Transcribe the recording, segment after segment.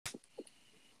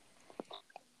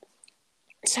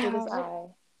It is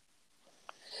Child,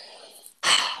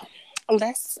 I.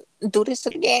 let's do this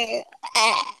shit again.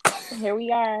 Ah. Here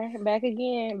we are, back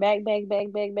again. Back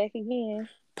again.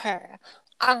 Per.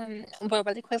 We're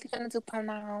really quickly gonna do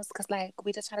pronouns because, like,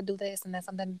 we just try to do this and then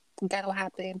something that'll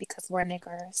happen because we're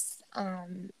niggers.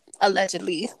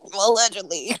 Allegedly,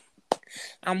 allegedly,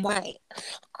 I'm white.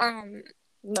 Um,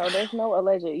 No, there's no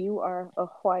alleged. You are a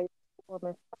white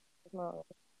woman. No,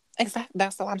 exactly.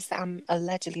 That's what I'm saying. I'm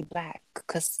allegedly black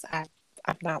because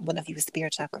I'm not one of you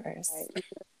spirit right. chuckers. You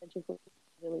allegedly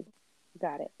really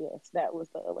got it. Yes, that was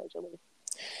the allegedly.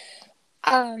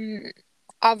 Um.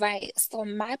 All right. So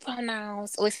my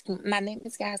pronouns. Listen, my name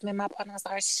is Yasmin. My pronouns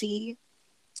are she,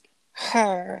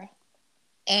 her,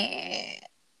 and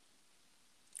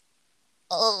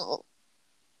oh,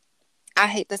 I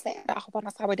hate to say it. I hope I'm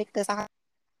not so ridiculous.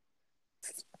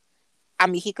 I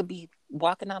mean, he could be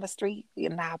walking down the street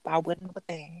and I wouldn't know a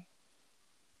thing.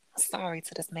 Sorry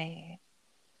to this man.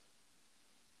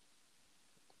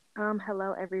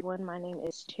 Hello everyone. My name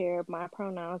is Chair. My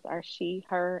pronouns are she,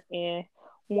 her, and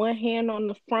one hand on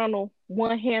the frontal,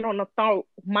 one hand on the throat.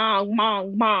 Mong,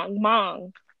 mong, mong,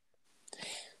 mong.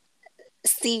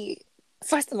 See,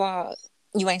 first of all,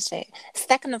 you ain't shit.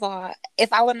 Second of all,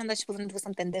 if I would have known that you was gonna do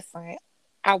something different,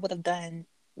 I would have done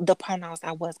the pronouns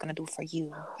I was gonna do for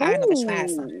you. I know that you had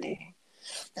Who? something.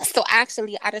 So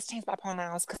actually, I just changed my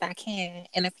pronouns because I can.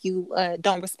 And if you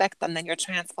don't respect them, then you're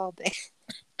transphobic.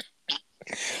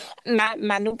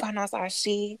 My new pronouns are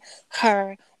she,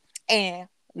 her, and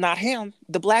not him.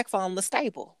 The black phone, the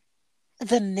stable.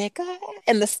 The nigger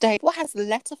in the stable has a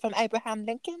letter from Abraham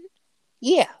Lincoln?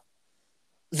 Yeah,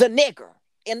 the nigger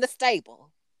in the stable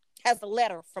has a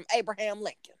letter from Abraham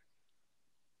Lincoln.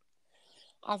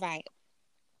 All right,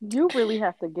 You really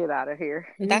have to get out of here.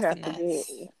 You that's have to get. enough.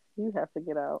 You have to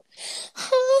get out.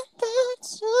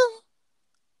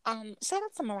 Shout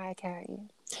out to Mariah Carey.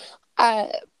 Uh,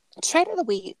 Trade of the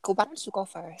week. Why don't you go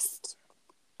first?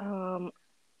 Um,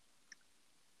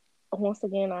 Once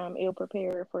again, I'm ill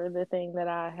prepared for the thing that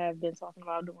I have been talking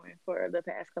about doing for the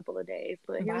past couple of days.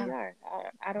 But here we Wow, are.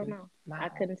 I don't know. I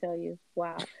wow. couldn't tell you.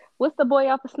 Wow. What's the boy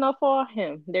off the snowfall?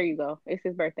 Him. There you go. It's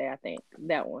his birthday, I think.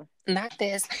 That one. Not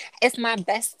this. It's my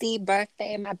bestie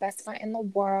birthday, my best friend in the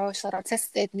world. Shout out to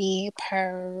Sydney.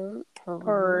 Purr.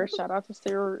 Shout out to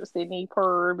Sarah, Sydney.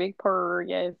 Purr. Big purr.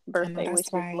 Yes. I know Birthday that's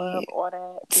wishes. Love. right. All that.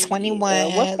 Yeah. What's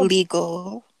 21, the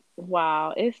legal.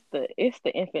 Wow, it's the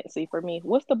infancy for me.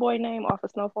 What's the boy name off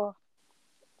of Snowfall?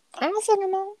 I don't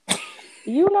fucking know.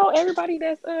 You know everybody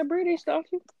that's British, don't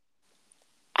you?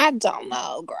 I don't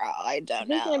know, girl. I don't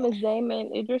His name know. is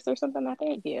Damon Idris or something. I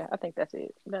think. Yeah, I think that's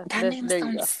it. That name There you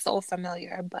sounds go. so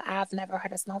familiar, but I've never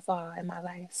heard of Snowfall in my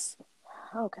life.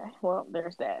 Okay, well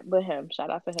there's that. But him,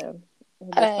 shout out to him. He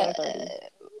just Uh, turned 30.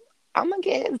 I'm gonna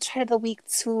give Trade of the Week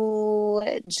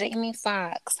to Jamie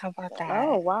Foxx. How about Oh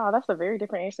that? wow, that's a very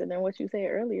different answer than what you said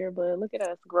earlier. But look at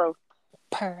us, growth.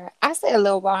 I say a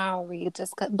little Bowery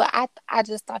just cause, but I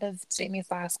just thought of Jamie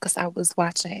Foxx because I was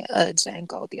watching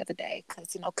Django the other day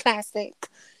because classic.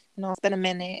 It's been a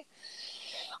minute.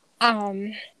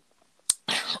 Um,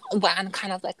 well, I'm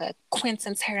kind of like a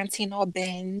Quentin Tarantino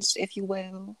binge, if you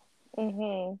will.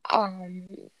 Mhm. Um,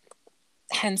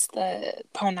 Hence the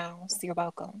pronouns. You're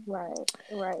welcome. Right.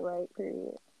 Right.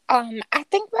 Period. I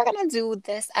think we're gonna do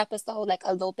this episode like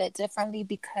a little bit differently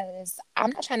because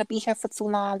I'm not trying to be here for too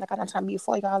long. Like I'm not trying to be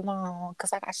for y'all long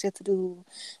because I got shit to do,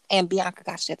 and Bianca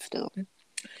got shit to do.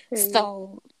 Period.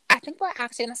 So I think we're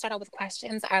actually gonna start out with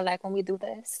questions. I like when we do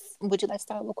this. Would you like to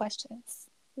start with questions?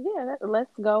 Yeah.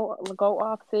 Let's go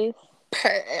off, sis.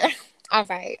 Per. All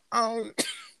right.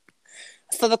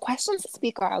 So the questions this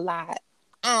week are a lot.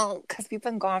 Because we've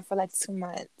been gone for like 2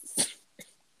 months,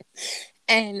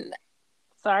 and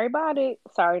Sorry about it.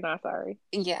 Sorry, not sorry.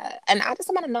 yeah, and I just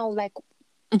want to know like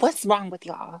what's wrong with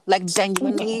y'all? Like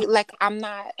genuinely, like I'm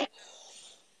not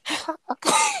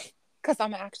okay. Because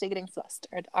I'm actually getting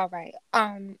flustered. All right.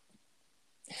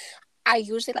 I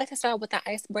usually like to start with the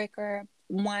icebreaker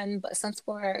one, but since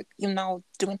we're,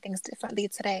 doing things differently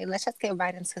today, let's just get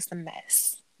right into some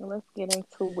mess. Let's get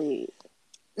into it.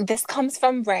 This comes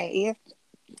from Ray,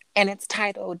 and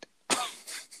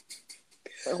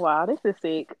Wow, this is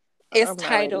sick. it's I'm not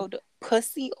ready. titled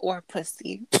Pussy or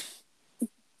Pussy.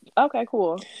 Okay,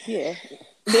 cool. Yeah.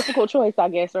 Difficult choice, I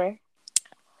guess, right?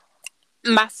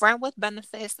 My friend with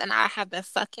benefits and I have been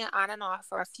fucking on and off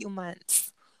for a few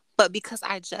months, but because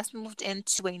I just moved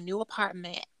into a new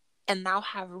apartment and now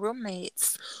have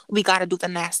roommates, we gotta do the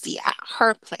nasty at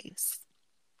her place.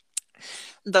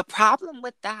 The problem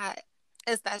with that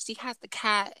is that she has the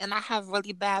cat and I have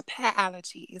really bad pet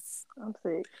allergies. I'm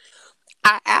sick.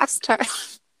 I asked her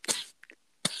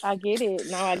I get it.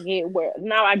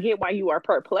 Now I get why you are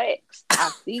perplexed.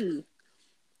 I see.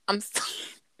 I'm so,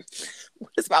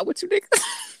 what is wrong with you niggas?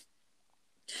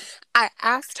 I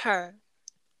asked her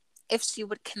if she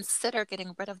would consider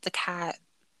getting rid of the cat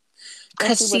And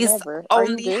because she would she's never. Are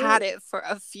you only good? had it for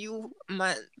a few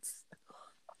months.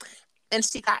 And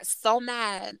she got so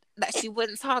mad that she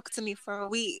wouldn't talk to me for a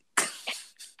week.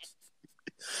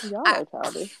 Y'all I are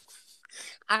childish.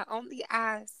 I only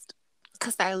asked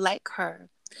because I like her.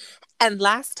 And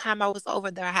last time I was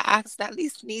over there, I accidentally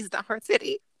sneezed on her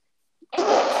titty.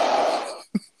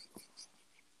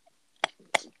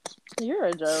 You're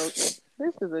a joke. This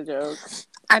is a joke.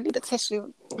 I need a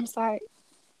tissue. I'm sorry.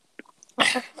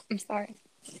 I'm sorry.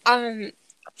 Um,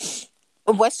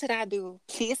 what should I do?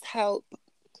 Please help.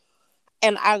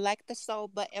 And I like the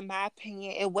show, but in my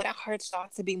opinion, it wouldn't hurt y'all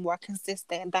to be more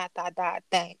consistent. Dot dot dot.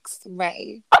 Thanks,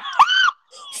 Ray.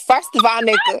 First of all,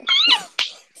 nigga.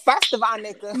 First of all,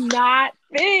 nigga. Not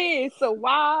this.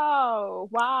 Wow.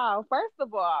 Wow. First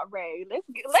of all, Ray, let's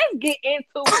get into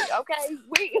it, okay?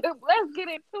 Let's get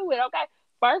into it, okay?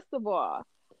 First of all,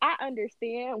 I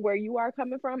understand where you are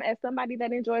coming from as somebody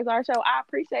that enjoys our show. I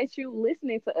appreciate you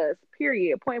listening to us,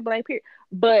 period, point blank, period.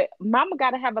 But mama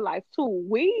got to have a life too.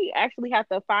 We actually have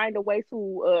to find a way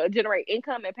to generate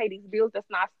income and pay these bills that's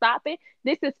not stopping.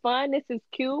 This is fun. This is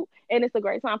cute. And it's a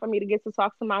great time for me to get to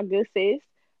talk to my good sis,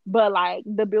 but like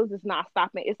the bills is not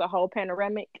stopping. It's a whole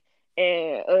panoramic,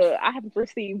 and I have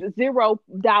received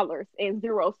 $0 and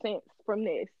 0 cents from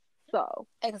this. So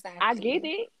I get Exactly.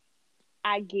 it.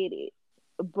 I get it.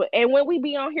 But and when we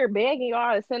be on here begging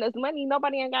y'all to send us money,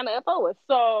 nobody ain't got nothing for us.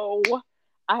 So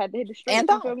I had to hit the And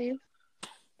streets. You feel don't. me?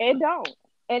 And don't.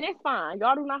 And it's fine.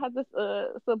 Y'all do not have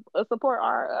to support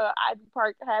our Ivy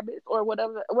Park habits or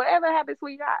whatever habits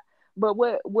we got. But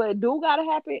what do gotta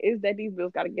happen is that these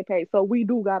bills gotta get paid. So we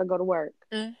do gotta go to work.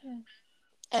 Mm-hmm.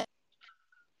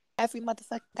 Every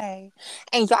motherfucking day.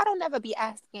 And y'all don't ever be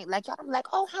asking, like, y'all don't be like,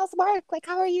 oh, how's work? Like,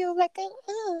 how are you? Like,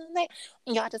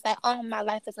 and y'all just like, oh, my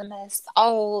life is a mess.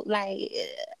 Oh, like,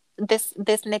 this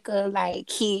nigga, like,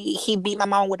 he beat my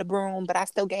mom with a broom, but I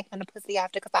still gave him the pussy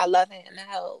after because I love him and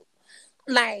help.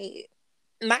 Like,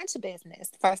 mind your business,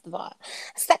 first of all.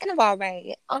 Second of all,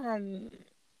 right,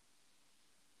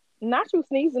 Not you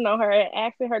sneezing on her and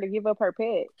asking her to give up her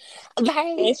pet. like,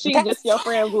 And she just your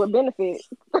friends with benefits.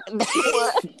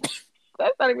 What?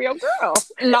 That's not even your girl.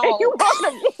 And no,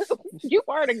 you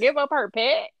want her to give up her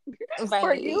pet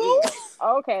for you? right.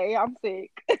 Okay, I'm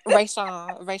sick.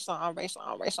 Rayshawn,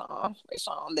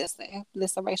 listen,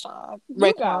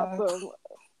 You got some.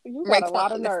 You got a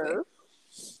lot Raekwon, of listen, nerve.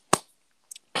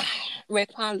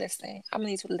 Raekwon, listen. I'm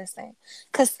gonna need you to listen,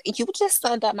 cause you just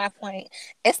summed up my point.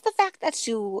 It's the fact that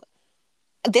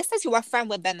this is your friend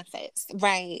with benefits,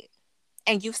 right?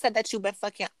 And you said that you've been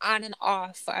fucking on and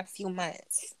off for a few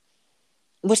months,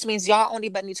 which means y'all only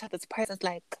been in each other's presence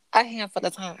like a handful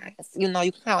of times. You know,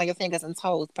 you can count on your fingers and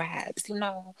toes, perhaps. You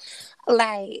know,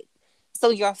 like, so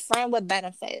your friend with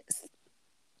benefits,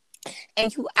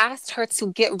 and you asked her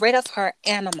to get rid of her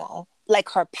animal, like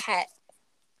her pet.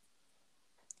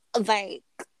 Like,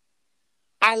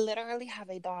 I literally have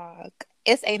a dog.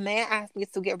 If a man asked me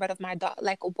to get rid of my dog,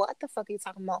 like, what the fuck are you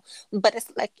talking about? But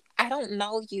it's like, I don't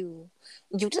know you.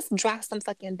 You just dropped some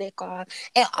fucking dick off.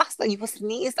 And also, you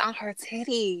sneezed on her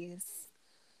titties.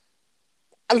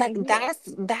 Like, Yeah.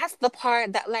 that's the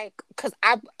part that, like, because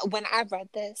when I read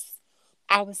this,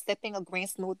 I was sipping a green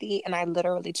smoothie and I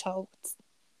literally choked.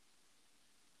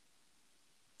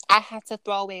 I had to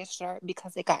throw away a shirt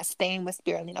because it got stained with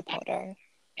spirulina powder.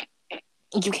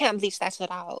 You can't bleach that shit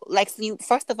out. Like, so you,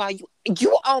 first of all, you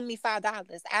owe me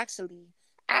 $5.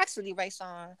 Actually,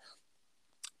 Rayshawn,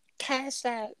 cash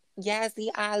app Yazzie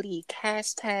Ali,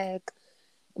 hashtag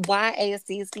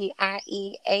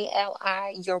YAZZIEALI.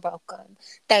 You're welcome.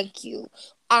 Thank you.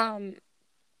 Um,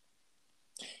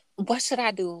 what should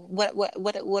I do? What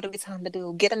are we telling to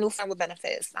do? Get a new friend with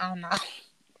benefits. I don't know.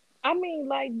 I mean,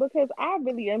 like, because I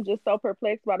really am just so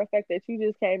perplexed by the fact that you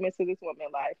just came into this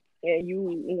woman's life and you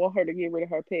want her to get rid of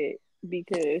her pet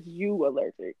because you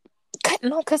allergic.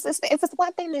 No, because if it's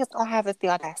one thing that's gonna have is the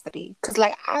audacity. Because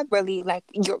like I really like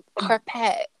your her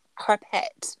pet.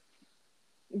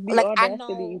 The Like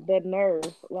audacity, the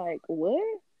nerve. Like, what?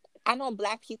 I know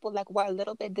black people like we're a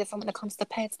little bit different when it comes to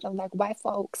pets than like white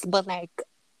folks, but like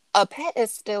a pet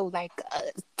is still like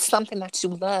something that you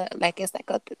love. Like it's like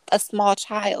a small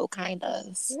child kind of.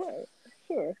 Right.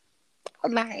 Sure.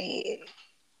 Like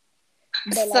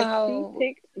But like she so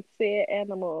picked said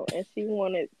animal and she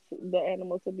wanted the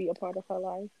animal to be a part of her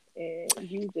life and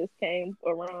you just came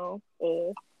around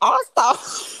also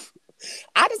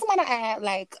I just want to add,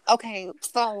 like, okay,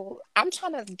 so I'm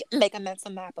trying to make a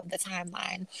mental map of the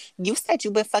timeline. You said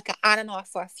you been fucking on and off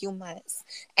for a few months,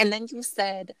 and then you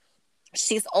said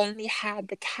she's only had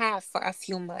the cat for a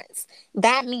few months.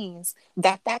 That means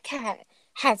that that cat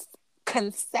has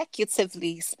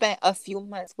consecutively spent a few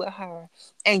months with her,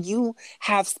 and you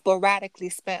have sporadically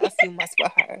spent a few months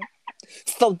with her.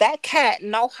 So that cat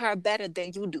know her better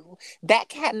than you do. That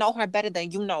cat know her better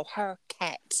than you know her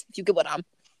cat. If you get what I'm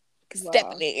Wow.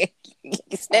 Stephanie. You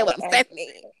understand I, what I'm I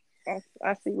Stephanie?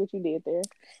 I see what you did there.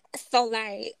 So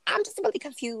like I'm just really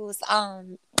confused.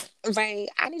 Ray,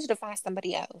 I need you to find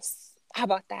somebody else. How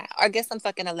about that? Or get some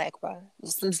fucking Allegra,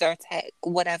 some Zyrtec,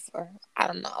 whatever. I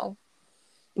don't know.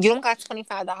 You don't got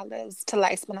 $25 to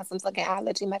like spend on some fucking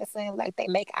allergy medicine. Like they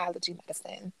make allergy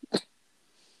medicine.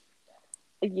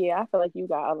 Yeah, I feel like you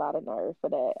got a lot of nerve for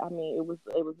that. I mean, it was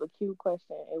a cute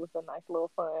question. It was a nice little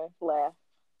fun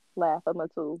laugh on the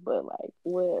two. But like,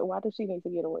 what? Why does she need to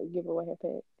give away her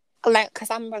pet? Like, cause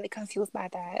I'm really confused by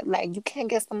that. Like, you can't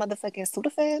get some motherfucking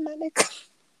Sudafed, my nigga.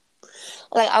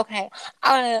 Like, okay,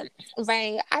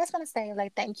 Ray, I just want to say,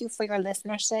 like, thank you for your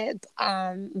listenership.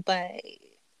 But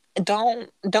don't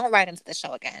write into the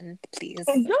show again, please.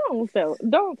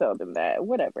 Don't tell them that.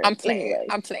 Whatever. I'm playing. Anyways,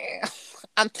 I'm playing.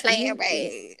 I'm playing, you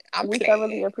Ray. I'm we thoroughly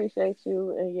playing. appreciate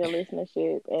you and your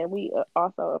listenership, and we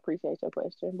also appreciate your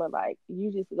question. But like,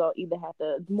 you just gonna either have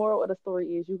to. The moral of the story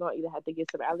is you gonna either have to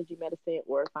get some allergy medicine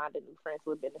or find a new friends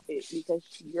with benefits because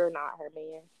you're not her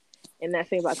man, and that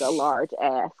seems like a large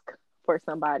ask for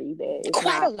somebody that is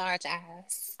Quite a not. large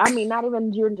ass. I mean, not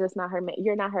even you're just not her man.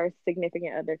 You're not her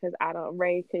significant other because I don't.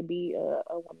 Ray could be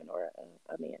a woman or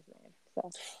a man's man. So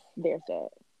there's that.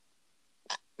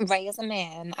 Ray is a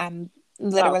man. I'm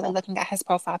literally Okay. looking at his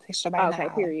profile picture right Okay.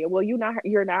 now. Period. Well, you're not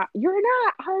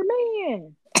her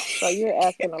man. So you're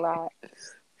asking a lot.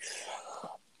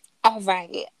 All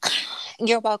right.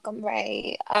 You're welcome,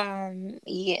 Ray.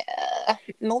 Yeah.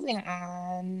 Moving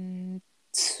on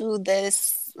to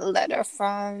this letter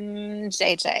from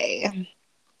JJ.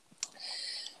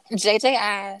 JJ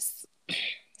asks,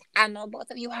 I know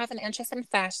both of you have an interest in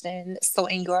fashion, so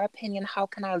in your opinion, how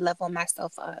can I level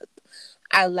myself up?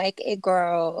 I like a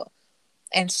girl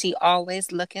and she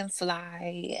always looking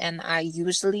fly, and I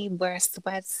usually wear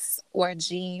sweats or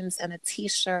jeans and a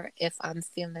t-shirt if I'm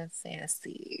feeling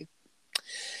fancy.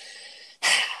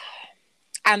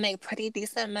 I make pretty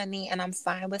decent money and I'm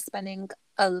fine with spending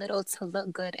a little to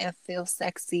look good and feel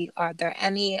sexy. Are there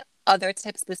any other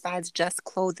tips besides just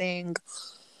clothing?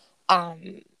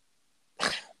 Um,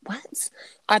 what?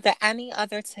 Are there any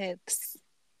other tips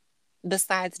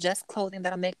besides just clothing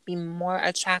that'll make me more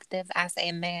attractive as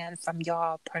a man from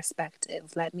y'all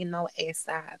perspective? Let me know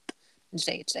ASAP,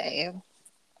 JJ.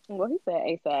 Well, he said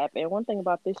ASAP, and one thing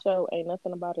about this show, ain't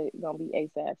nothing about it gonna be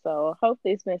ASAP. So hope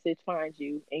this message finds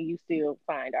you, and you still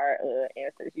find our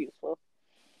answers useful.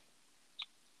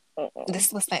 Uh-uh.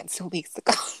 This was sent 2 weeks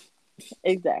ago.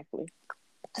 Exactly.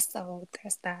 So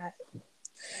there's that.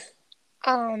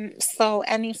 So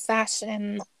any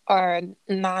fashion or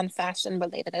non-fashion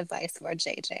related advice for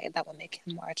JJ that will make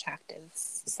him more attractive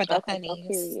for the Okay. So honeys?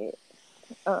 period.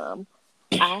 Um,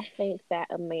 I think that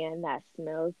a man that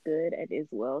smells good and is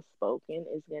well spoken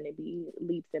is going to be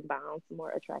leaps and bounds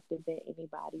more attractive than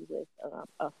anybody with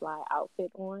a fly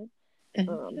outfit on.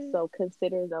 Mhm. So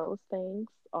consider those things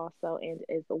also, and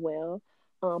as well,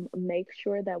 make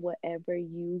sure that whatever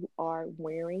you are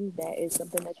wearing, that is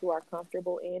something that you are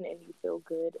comfortable in and you feel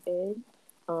good in.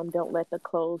 Don't let the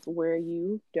clothes wear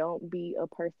you. Don't be a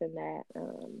person that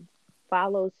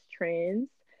follows trends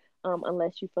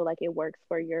unless you feel like it works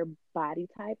for your body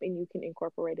type and you can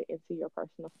incorporate it into your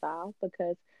personal style.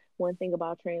 Because one thing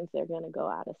about trends, they're gonna go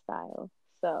out of style.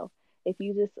 So if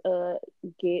you just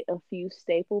get a few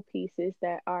staple pieces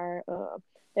that are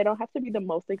they don't have to be the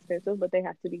most expensive, but they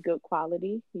have to be good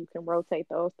quality. You can rotate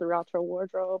those throughout your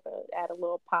wardrobe, add a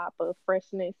little pop of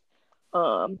freshness,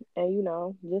 and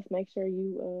just make sure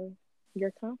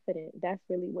you're confident. That's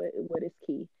really what is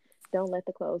key. Don't let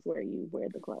the clothes wear you. Wear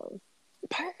the clothes.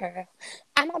 Per.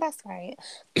 I know that's right.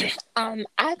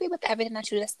 I agree with everything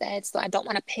that you just said, so I don't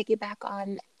want to piggyback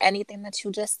on anything that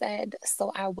you just said.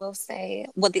 So I will say,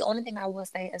 well, the only thing I will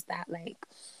say is that, like,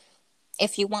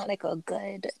 if you want like a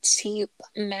good, cheap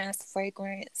mass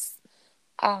fragrance,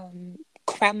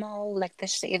 Cremo, like the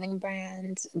shaving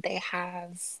brand, they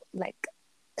have like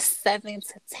 7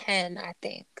 to 10, I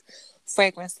think,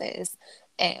 fragrances.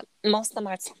 And most of them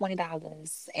are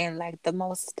 $20. And like the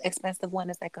most expensive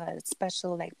one is like a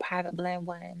special like private blend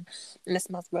one. And it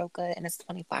smells real good and it's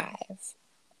 25.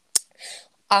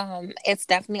 It's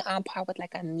definitely on par with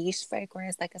like a niche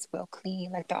fragrance. Like it's real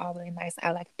clean. Like they're all really nice.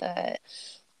 I like the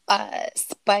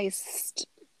spiced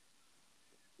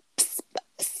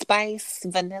spice,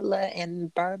 vanilla,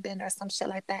 and bourbon or some shit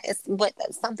like that. It's what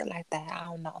something like that. I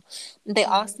don't know. They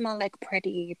all Mm-hmm. smell like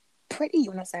pretty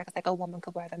unisex. Like a woman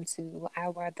could wear them too. I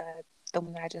wear the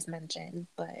one I just mentioned,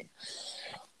 but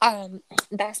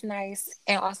that's nice.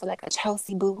 And also like a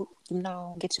Chelsea boot.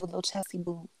 Get you a little Chelsea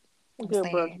boot. I'm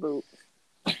Good brush saying boot.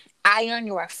 iron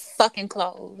your fucking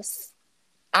clothes.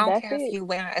 I don't That's care if it. you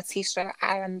wear a t-shirt,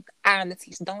 iron the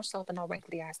t-shirt. Don't show up in no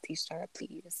wrinkly ass t-shirt,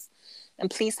 please. And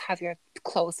please have your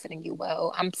clothes fitting you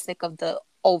well. I'm sick of the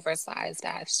oversized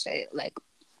ass shit. Like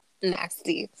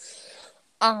nasty.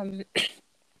 Um,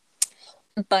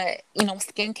 but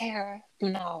skincare,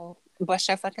 brush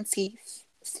your fucking teeth,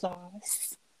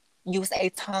 floss, use a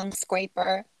tongue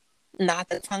scraper, not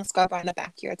the tongue scraper on the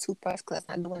back of your toothbrush because it's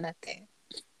not doing nothing.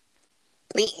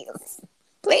 Please.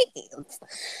 Please.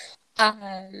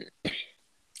 Um,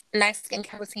 nice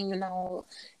skincare routine, all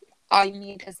you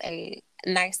need is a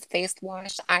nice face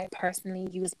wash. I personally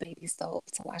use baby soap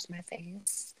to wash my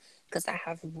face because I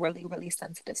have really, really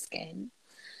sensitive skin.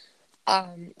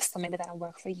 So maybe that'll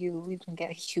work for you. You can get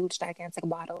a huge, gigantic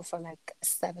bottle for like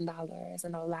 $7,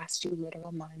 and it'll last you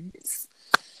literal months.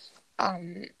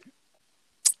 Um,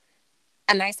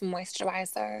 a nice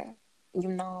moisturizer, you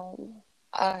know,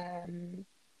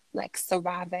 like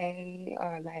CeraVe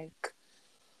or like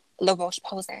La Roche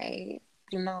Posay,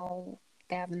 you know,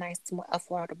 they have nice, more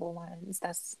affordable ones.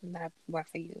 That work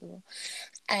for you.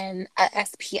 And a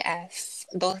SPF,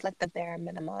 those like the bare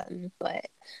minimum. But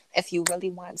if you really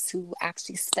want to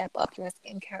actually step up your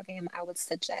skincare game, I would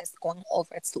suggest going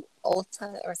over to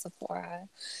Ulta or Sephora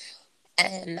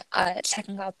and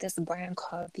checking out this brand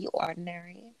called The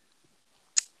Ordinary.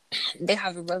 They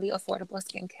have really affordable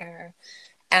skincare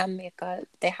and makeup.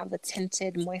 They have a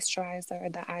tinted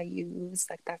moisturizer that I use.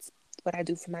 Like that's what I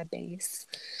do for my base.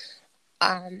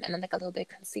 And then like a little bit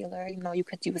of concealer. You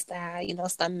could use that.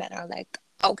 Some men are like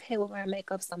okay with wearing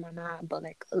makeup, some are not. But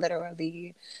like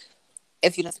literally,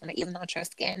 if you just want to even out your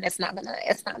skin, it's not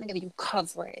gonna give you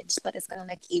coverage, but it's gonna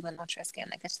like even out your skin.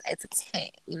 Like it's a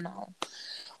tint.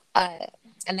 Uh,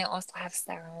 and they also have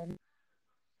serum.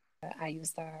 I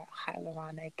use their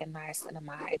hyaluronic and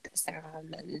niacinamide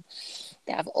serum, and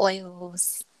they have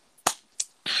oils.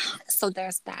 So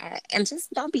there's that. And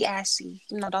just don't be ashy.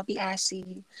 Don't be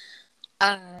ashy.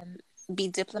 Um, be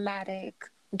diplomatic.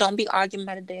 Don't be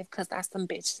argumentative because that's some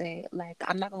bitch shit. Like,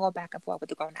 I'm not gonna go back and forth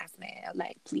with a grown ass man.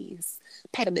 Like, please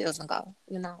pay the bills and go,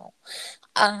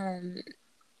 Um,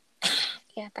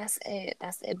 yeah, that's it.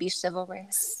 That's it. Be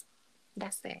chivalrous.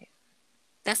 That's it.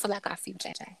 That's all I got for you,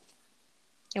 JJ.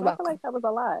 You're I feel welcome. like that was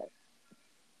a lot.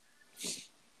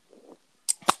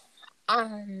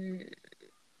 Um,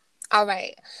 all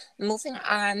right. Moving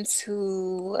on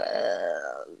to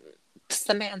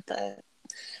Samantha.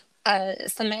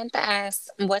 Samantha asks,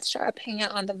 what's your opinion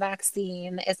on the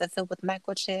vaccine? Is it filled with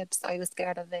microchips? Are you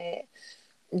scared of it?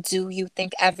 Do you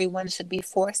think everyone should be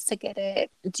forced to get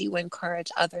it? Do you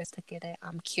encourage others to get it?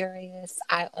 I'm curious.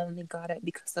 I only got it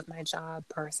because of my job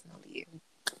personally.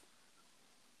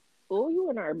 Oh, you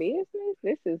in our business?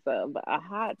 This is a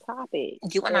hot topic.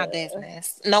 You are not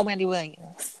business. No, Wendy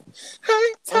Williams.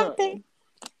 Hot topic.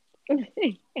 Um,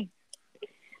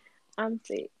 I'm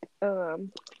sick.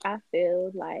 I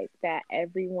feel like that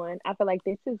everyone. I feel like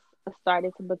this is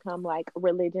started to become like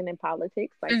religion and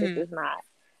politics. Like this Mm-hmm. is not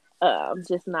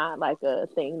just not like a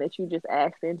thing that you just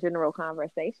asked in general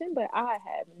conversation. But I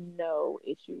have no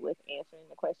issue with answering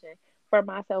the question. For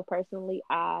myself personally,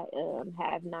 I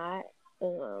have not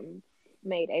um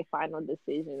made a final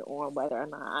decision on whether or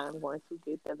not I'm going to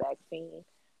get the vaccine.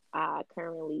 I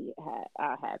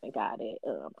haven't got it.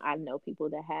 I know people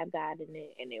that have gotten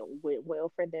it and it went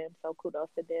well for them. So kudos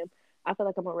to them. I feel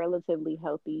like I'm a relatively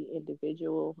healthy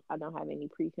individual. I don't have any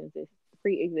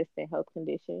pre-existing health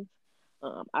conditions.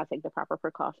 I take the proper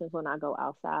precautions when I go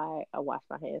outside. I wash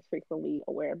my hands frequently.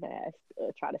 I wear a mask.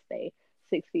 Try to stay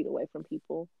 6 feet away from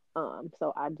people.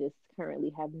 So I just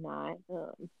currently have not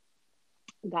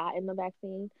gotten the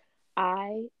vaccine.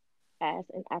 I, as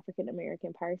an African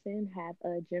American person, have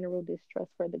a general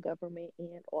distrust for the government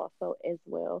and also as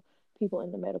well people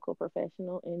in the medical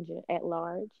professional at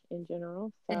large in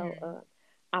general. So Mm-hmm.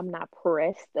 I'm not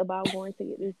pressed about going to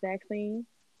get this vaccine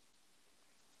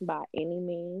by any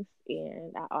means,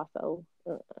 and I also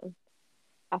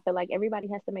I feel like everybody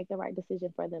has to make the right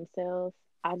decision for themselves.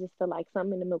 I just feel like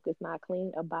something in the milk is not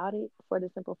clean about it for the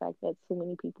simple fact that too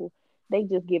many people they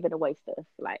just giving away stuff.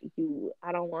 Like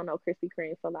I don't want no Krispy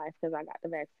Kreme for life because I got the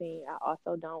vaccine. I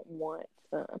also don't want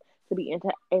to be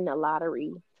in a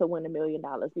lottery to win $1 million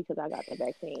because I got the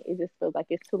vaccine. It just feels like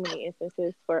it's too many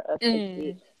instances for us to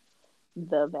get Mm,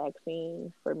 the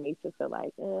vaccine for me to feel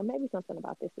like maybe something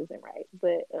about this isn't right.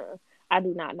 But I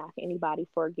do not knock anybody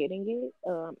for getting it.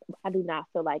 I do not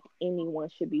feel like anyone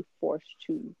should be forced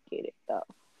to get it though.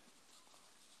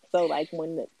 So like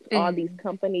when all these mm.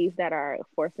 companies that are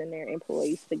forcing their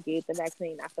employees to get the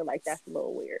vaccine, I feel like that's a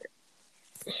little weird.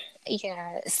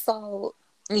 Yeah, so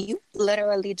you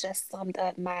literally just summed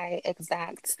up my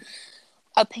exact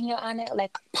opinion on it.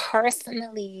 Like,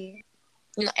 personally,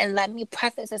 and let me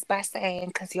preface this by saying,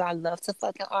 because y'all love to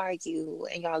fucking argue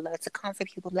and y'all love to comfort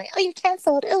people, like, oh, you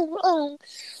canceled,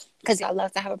 because y'all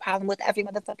love to have a problem with every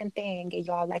motherfucking thing and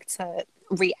y'all like to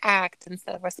react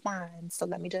instead of respond. So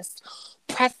let me just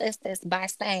preface this by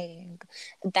saying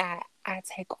that I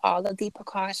take all of the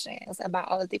precautions. About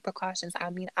all of the precautions, I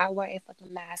mean, I wear a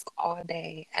fucking mask all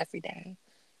day, every day.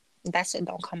 That shit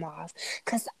don't come off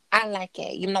because I like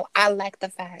it. I like the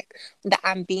fact that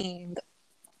I'm being,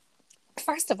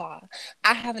 first of all,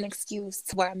 I have an excuse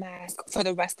to wear a mask for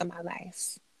the rest of my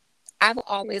life. I've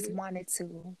always Period. wanted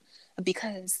to,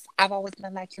 because I've always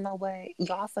been like, you know what,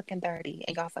 y'all fucking dirty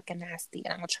and y'all fucking nasty,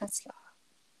 and I don't trust y'all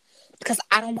because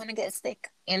I don't want to get sick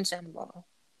in general.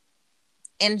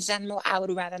 In general, I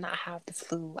would rather not have the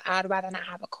flu. I'd rather not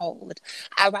have a cold.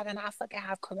 I'd rather not fucking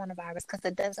have coronavirus because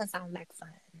it doesn't sound like fun.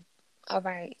 All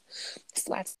right.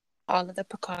 So I take all of the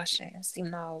precautions.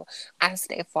 I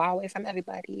stay far away from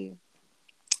everybody.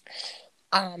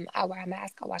 I wear a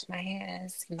mask, I wash my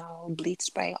hands, bleach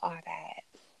spray, all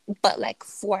that. But like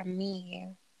for me,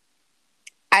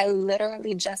 I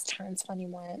literally just turned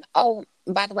 21. Oh,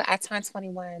 by the way, I turned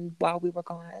 21 while we were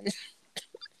gone.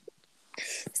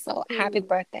 So happy Period.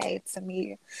 birthday to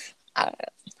me. Uh,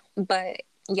 but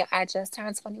yeah, I just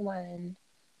turned 21.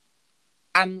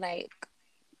 I'm like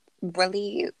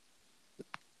really,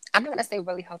 I'm not gonna say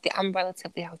really healthy. I'm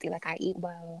relatively healthy. Like, I eat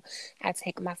well. I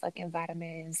take my fucking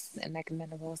vitamins and like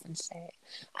minerals and shit.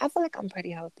 I feel like I'm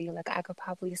pretty healthy. Like, I could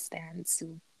probably stand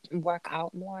to work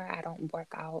out more. I don't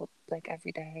work out like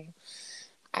every day.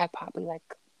 I probably like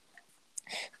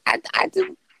I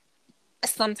do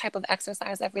some type of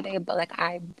exercise every day, but like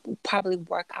I probably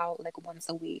work out like once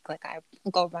a week. Like, I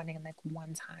go running like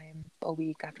one time a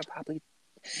week. I could probably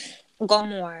go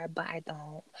more, but I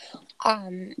don't.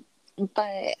 Um,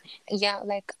 but yeah,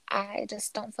 like I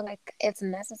just don't feel like it's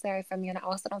necessary for me, and I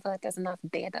also don't feel like there's enough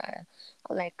data.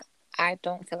 Like, I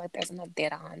don't feel like there's enough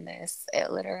data on this.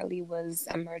 It literally was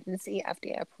emergency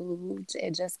FDA approved.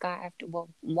 It just got after well,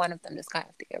 one of them just got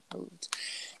FDA approved.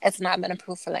 It's not been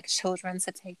approved for like children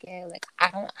to take it. Like,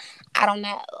 I don't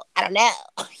know. I don't know.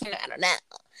 I don't know.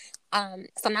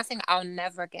 So I'm not saying I'll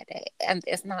never get it, and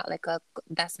it's not like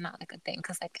that's not like a thing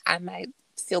because like I might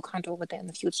feel comfortable with it in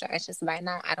the future. It's just right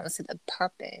now I don't see the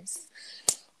purpose.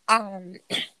 Um,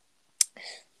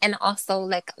 and also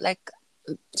like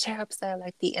Cherub said,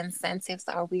 like the incentives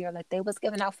are weird. Like, they was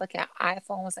giving out fucking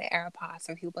iPhones and AirPods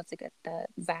for people to get the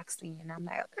vaccine, and I'm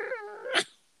like,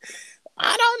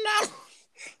 I don't know,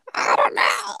 I don't know,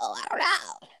 I don't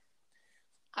know.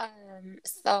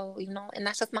 So, and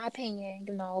that's just my opinion,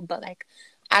 but like,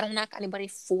 I don't knock anybody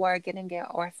for getting it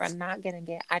or for not getting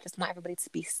it. I just want everybody to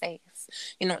be safe.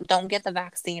 Don't get the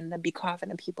vaccine and be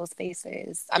coughing in people's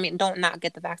faces. I mean, don't not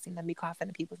get the vaccine and be coughing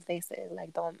in people's faces.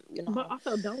 Like, don't, But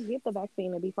also, don't get the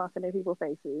vaccine and be coughing in people's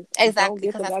faces. Don't exactly, get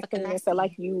because the that's fucking vaccine and feel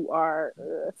like nasty. you are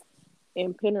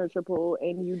impenetrable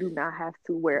and you do not have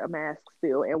to wear a mask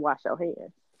still and wash your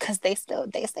hands. Because they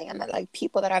saying that like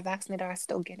people that are vaccinated are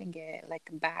still getting it, like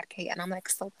bad case, and I'm like,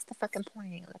 so what's the fucking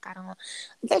point? Like, I don't.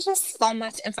 There's just so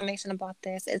much information about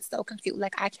this. It's so confused.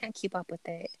 Like, I can't keep up with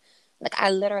it. Like, I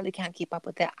literally can't keep up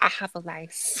with it. I have a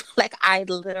life. Like, I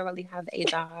literally have a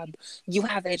job. You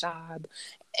have a job,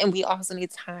 and we also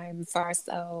need time for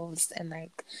ourselves, and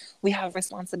like we have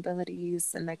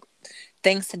responsibilities and like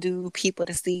things to do, people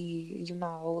to see.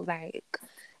 Like,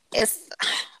 it's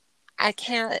I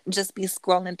can't just be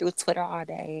scrolling through Twitter all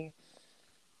day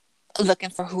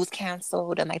looking for who's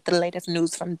canceled and like the latest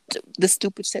news from the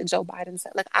stupid shit Joe Biden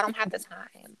said. Like, I don't have the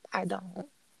time. I don't.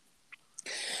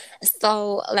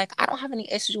 So, like, I don't have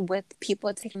any issue with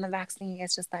people taking the vaccine.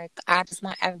 It's just like, I just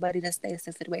want everybody to stay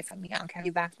 6 feet away from me. I don't care if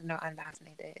you're vaccinated or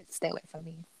unvaccinated. Stay away from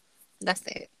me. That's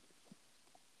it.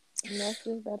 And that's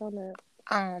just that on that.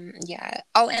 Yeah.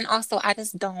 Oh, and also I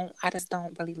just don't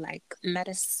really like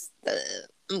medicine.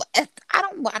 I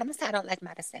don't say I don't like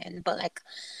medicine, but like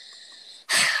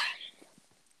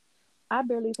I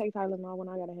barely take Tylenol when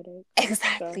I got a headache. So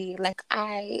exactly, like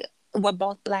we're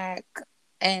both black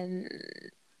and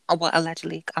well,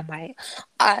 allegedly I'm white.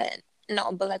 Uh,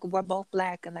 no, but like we're both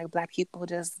black and like black people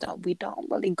just we don't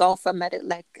really go for medic.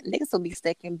 Like niggas will be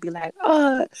sick and be like,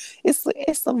 it's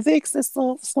some Vicks and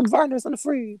some Vernors in the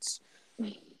fridge.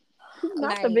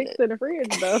 not the Like Vicks in the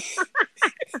fridge though.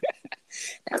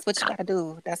 that's what you gotta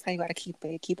do. That's how you gotta keep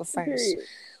it fresh. Period.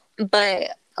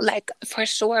 But like for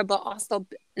sure, but also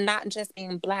not just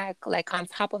being black. Like on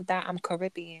top of that, I'm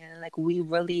Caribbean. Like we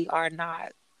really are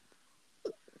not.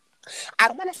 I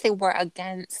don't want to say we're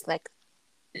against like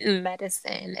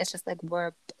medicine. It's just like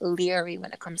we're leery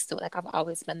when it comes to it. Like I've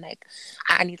always been like,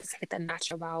 I need to take the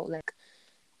natural route. Like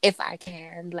if I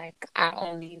can, like I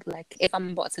only like if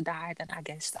I'm about to die, then I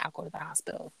guess I'll go to the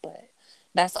hospital. But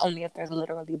that's only if there's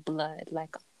literally blood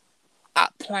like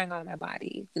pouring out of my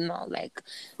body. You know, like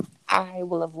I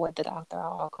will avoid the doctor at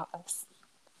all costs.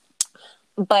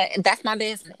 But that's my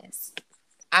business.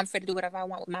 I'm free to do whatever I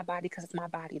want with my body because it's my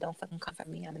body. Don't fucking come for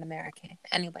me. I'm an American.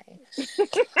 Anyway.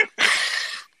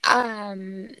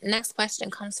 Next question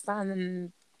comes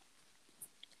from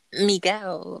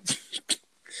Miguel.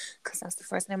 Because that's the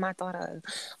first name I thought of.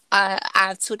 I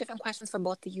have two different questions for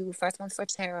both of you. First one's for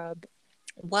Cherub.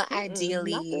 What Not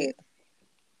ideally this.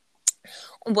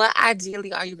 what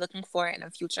ideally are you looking for in a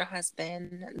future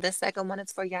husband? The second one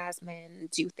is for Yasmin.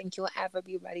 Do you think you'll ever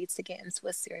be ready to get into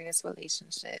a serious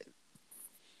relationship?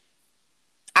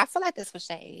 I feel like this was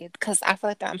shade because I feel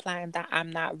like they're implying that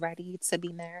I'm not ready to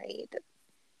be married.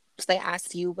 So they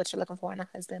asked you what you're looking for in a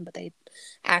husband, but they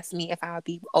asked me if I would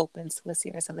be open to a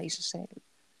serious relationship.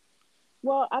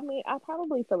 Well, I mean, I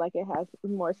probably feel like it has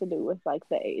more to do with like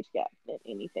the age gap than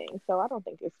anything. So I don't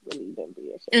think it's really them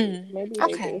being shady. Mm, Maybe they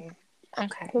just okay.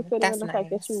 Okay. considering That's the fact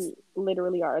that nice. you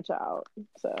literally are a child.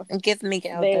 So Give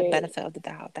Miguel the they, benefit of the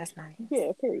doubt. That's nice.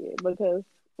 yeah, period. Because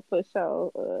for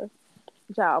sure,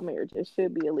 child marriages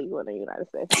should be illegal in the United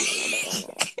States. We all know that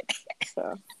right now.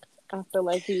 So I feel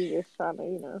like he's just trying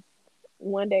to,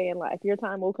 one day in life, your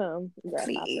time will come,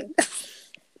 Please. grasshopper.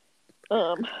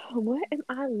 What am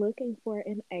I looking for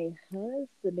in a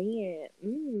husband?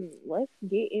 Let's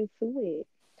get into it.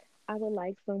 I would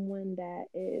like someone that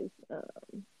is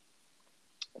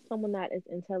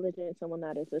intelligent, someone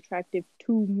that is attractive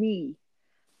to me,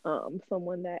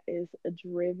 someone that is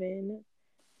driven,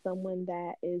 someone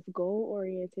that is goal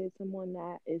oriented, someone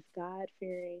that is God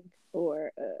fearing,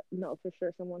 or no, for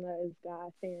sure, someone that is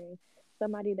God fearing,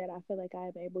 somebody that I feel like I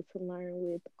am able to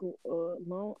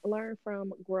learn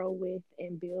from, grow with,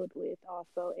 and build with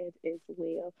also as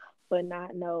well, but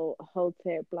not no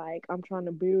hotep like I'm trying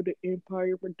to build an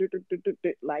empire, but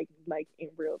like in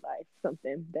real life,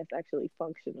 something that's actually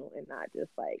functional and not just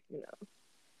like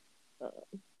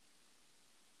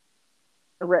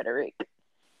rhetoric.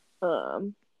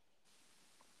 Um,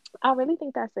 I really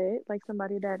think that's it. Like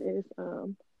somebody that is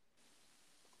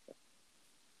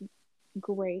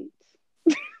great.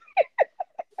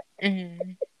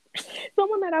 Mm,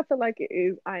 Someone that I feel like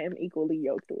I am equally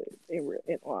yoked with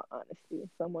in all honesty.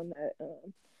 Someone that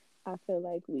I feel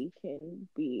like we can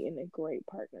be in a great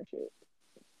partnership.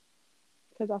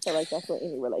 Because I feel like that's what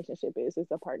any relationship is.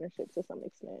 It's a partnership to some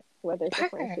extent. Whether it's a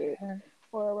friendship per.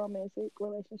 or a romantic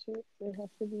relationship, it has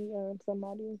to be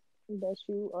somebody that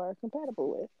you are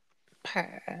compatible with.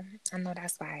 Per. I know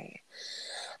that's right.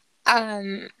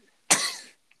 Um,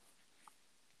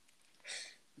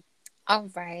 all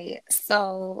right.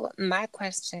 So my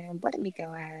question, what did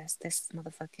Miguel ask this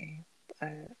motherfucking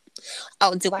uh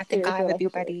oh, do I think Serious I'll ever be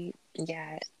relationship. ready?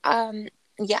 Yeah.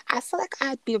 Yeah, I feel like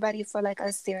I'd be ready for like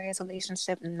a serious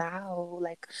relationship now.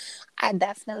 Like I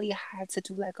definitely had to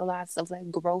do like a lot of like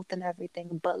growth and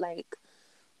everything, but like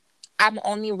I'm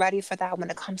only ready for that when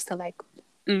it comes to like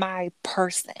my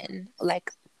person.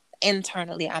 Like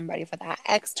internally, I'm ready for that.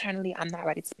 Externally, I'm not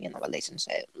ready to be in a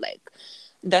relationship. Like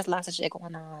there's lots of shit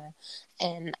going on,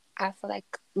 and I feel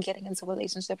like getting into a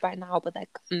relationship right now would like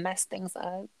mess things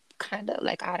up. Kind of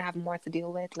like I'd have more to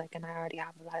deal with, like, and I already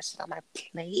have a lot of shit on my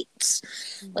plate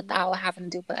Hmm. without having to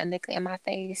deal with a nigga in my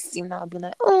face. You know, be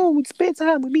like, oh, spend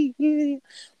time with me. Yeah.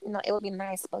 You know, it would be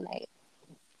nice, but like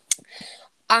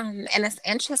and it's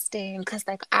interesting because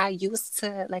like I used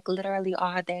to like literally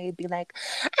all day be like,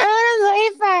 I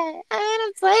want a boyfriend. I want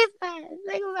a boyfriend.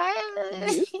 Like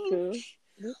Used what? to.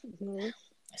 This is new.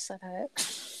 Shut up.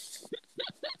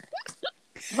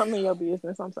 I'm in your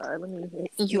business. I'm sorry. Let me.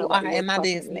 You are Nobody in else my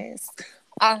talking to me. business.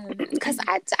 Cause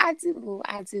I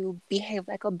do behave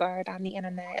like a bird on the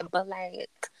internet, but like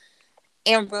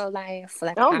in real life,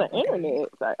 like On I the wouldn't. internet.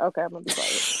 Like, okay, I'm gonna be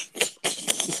quiet.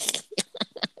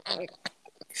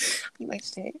 Like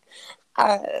shit.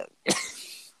 Uh,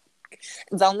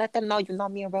 don't let them know you know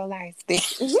me in real life.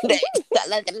 Don't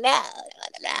let them know.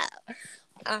 Don't let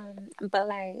them know. But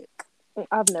like,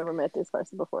 I've never met this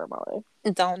person before in my life.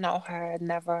 don't know her.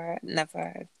 Never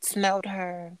smelled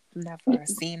her. Never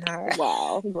seen her.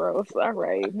 Wow, gross. All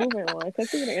right, moving on.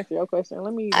 Continue to answer your question.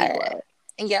 Let me be Uh, quiet.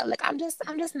 yeah, like I'm just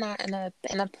not in a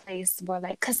place where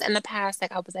like, cause in the past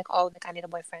like I was like, oh, like I need a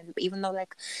boyfriend, but even though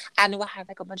like I knew I had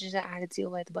like a bunch of shit I had to deal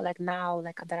with, but like now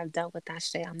like that I've dealt with that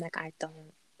shit, I'm like I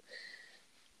don't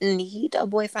need a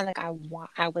boyfriend. Like I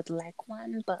would like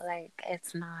one, but like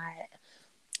it's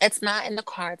not in the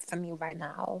cards for me right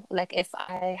now. Like if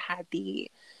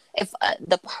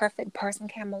the perfect person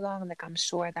came along, like I'm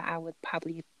sure that I would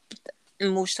probably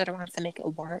move shit around to make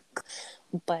it work,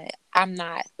 but I'm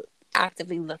not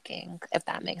actively looking, if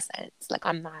that makes sense. Like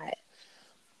I'm not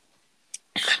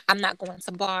going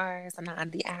to bars, I'm not on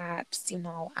the apps, you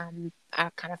know, I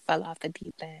kind of fell off the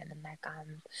deep end and like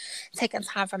I'm taking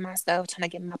time for myself, trying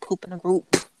to get my poop in a group.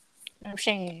 You know what I'm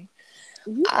saying?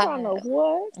 You trying to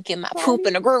what, Get my poop Shawty?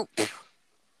 in a group.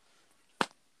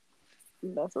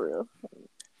 That's real.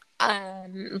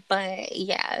 But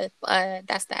yeah,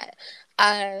 that's that.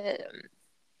 Uh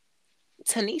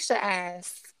Tanisha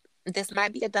asks, this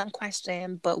might be a dumb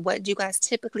question, but what do you guys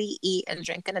typically eat and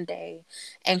drink in a day,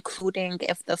 including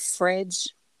if the fridge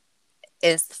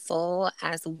is full,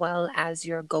 as well as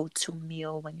your go-to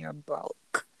meal when you're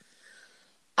broke?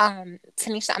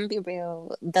 Tanisha, I'm gonna be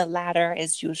real. The latter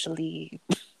is usually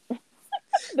The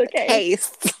the case.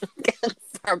 case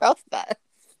for both of us.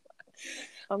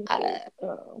 I'm Uh, sick.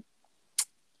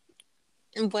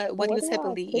 what do What you do I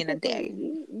typically eat in a typically day?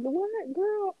 eat? What,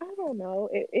 girl? I don't know.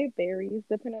 It varies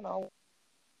depending on what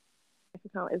the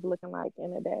account is looking like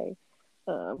in a day.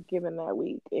 Given that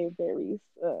week, it varies.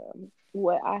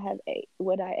 What I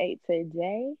ate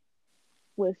today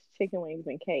was chicken wings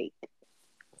and cake.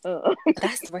 Um,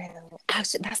 That's real.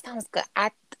 Actually, that sounds good.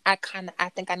 I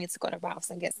think I need to go to Ralph's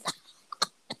and get some.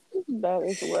 that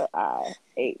is what I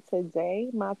ate today.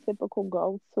 My typical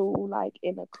go-to, like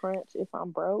in a crunch, if I'm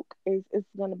broke, is it's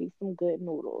gonna be some good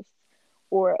noodles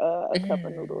or a cup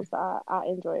of Mm, noodles. I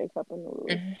enjoy a cup of noodles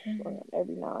mm-hmm,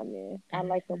 every now and then. I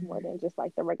like them more mm-hmm. than just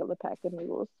like the regular pack of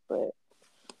noodles, but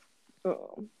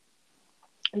um,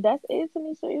 that's it to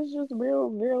me. So it's just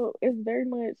real. It's very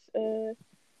much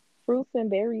fruits and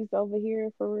berries over here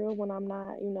for real. When I'm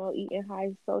not, eating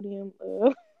high sodium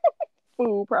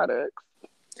food products.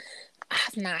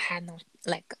 I've not had no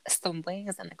like some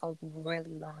wings in like a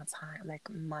really long time, like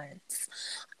months.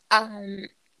 Um,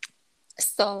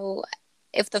 so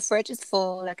if the fridge is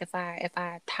full, like if I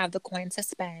have the coin to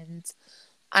spend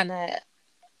on a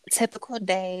typical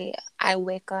day, I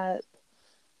wake up,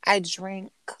 I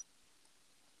drink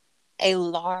a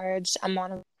large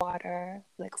amount of water,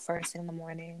 like first thing in the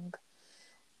morning,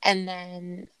 and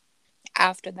then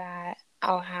after that,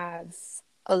 I'll have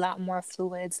a lot more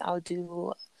fluids. I'll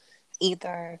do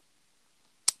either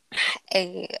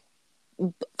a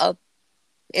a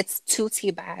it's two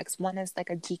tea bags. One is like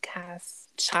a decaf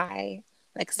chai,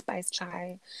 like spice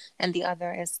chai, and the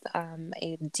other is a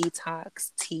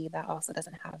detox tea that also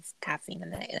doesn't have caffeine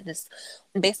in it. It just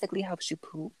basically helps you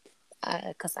poop.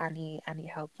 Cause I need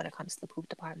help when it comes to the poop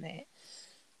department.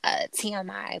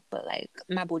 TMI, but like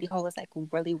my booty hole is like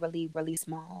really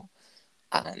small.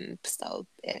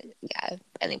 Yeah.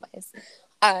 Anyways,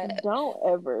 uh, Don't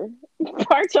ever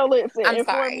part your lips and I'm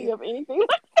inform me sorry. of anything.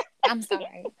 I'm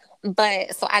sorry.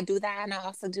 But so I do that and I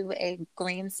also do a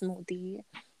green smoothie.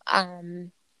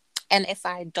 Um and if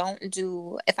I don't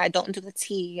do the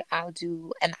tea, I'll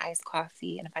do an iced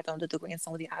coffee. And if I don't do the green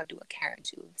smoothie, I'll do a carrot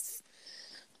juice.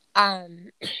 Um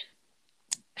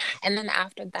and then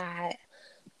after that,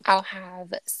 I'll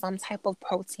have some type of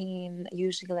protein,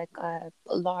 usually like a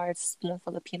large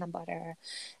spoonful of peanut butter,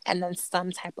 and then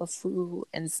some type of fruit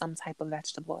and some type of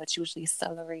vegetable. It's usually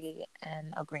celery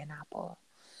and a green apple.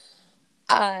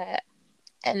 Uh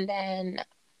and then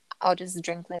I'll just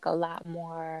drink like a lot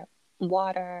more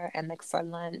water, and like for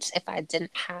lunch, if I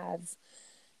didn't have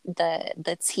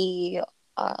the tea,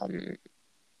 um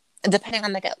depending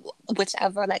on like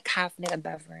whichever like caffeinated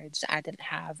beverage I didn't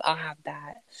have, I'll have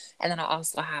that. And then I'll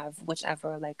also have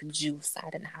whichever like juice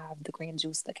I didn't have, the green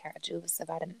juice, the carrot juice.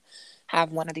 If I didn't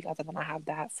have one or the other, then I'll have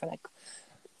that for like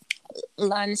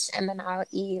lunch. And then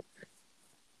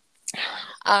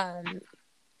um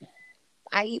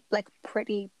I eat like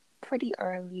pretty pretty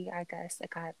early, I guess.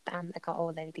 Like I'm like an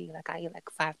old lady. Like I eat like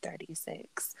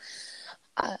 5:36.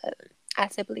 Uh, I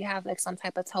typically have like some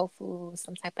type of tofu,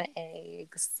 some type of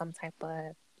eggs, some type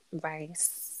of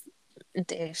rice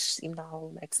dish.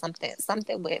 Like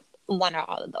something with one or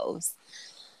all of those.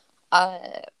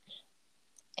 Uh,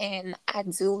 and I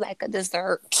do like a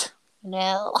dessert.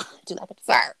 I do like a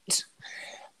dessert.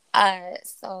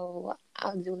 So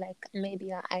I'll do like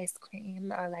maybe a ice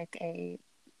cream or like a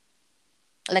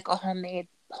homemade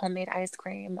ice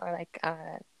cream or like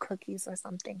cookies or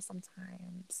something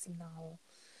sometimes,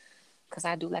 because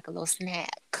I do like a little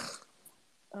snack.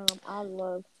 I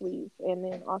love sweets, and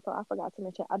then also I forgot to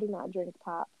mention I do not drink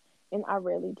pop, and I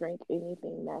rarely drink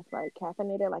anything that's like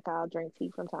caffeinated. Like I'll drink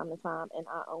tea from time to time, and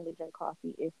I only drink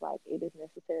coffee if like it is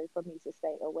necessary for me to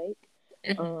stay awake.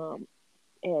 Hmm. Um,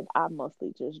 and I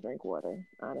mostly just drink water.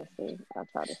 Honestly, I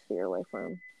try to steer away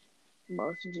from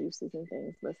most juices and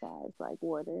things besides like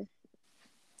water.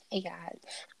 Yeah,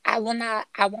 I won't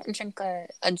drink a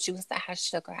juice that has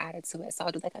sugar added to it. So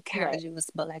I'll do like a carrot Right, juice,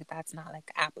 but like that's not like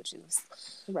apple juice.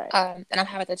 right. And I'm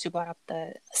happy that you brought up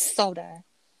the soda.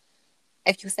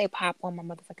 If you say pop one more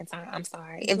motherfucking time, I'm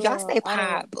sorry. If y'all Girl, say I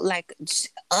pop, don't. like,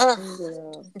 ugh,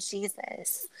 Girl,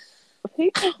 Jesus,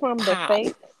 people from the pop.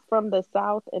 fake, from the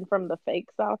South and from the fake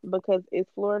South, because is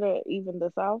Florida even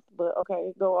the South? But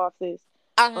okay, go off this.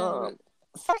 Um, Um,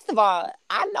 First of all,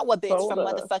 I know a bitch from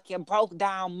soda. motherfucking broke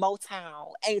down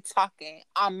Motown ain't talking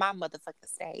on my motherfucking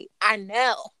state. I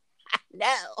know, I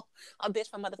know a bitch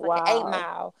from motherfucking Eight Wow.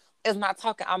 Mile is not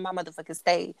talking on my motherfucking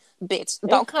state. Bitch, It's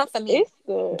don't come for me.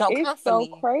 Don't it's come for so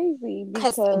me. crazy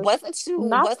Cause because not too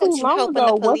wasn't you long helping the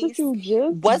ago, wasn't police? you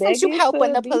just Wasn't you begging helping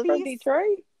to the be from police?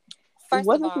 Detroit? First of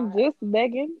Wasn't you all, just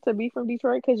begging to be from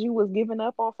Detroit because you was giving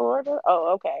up on Florida?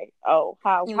 Oh, okay. Oh,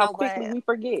 you how know quickly what? we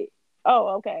forget.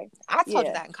 Oh, okay. I told you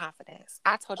Yeah. that in confidence.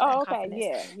 I told you that in Oh, okay. confidence.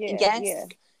 Yeah, yeah, yeah. Yes,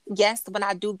 yes, when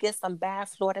I do get some bad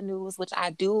Florida news, which I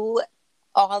do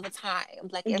all the time,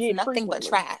 like it's Get nothing but frequently.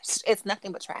 trash. It's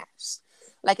nothing but trash.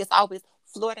 Like it's always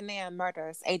Florida man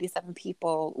murders 87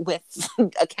 people with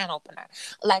a can opener.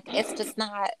 Like it's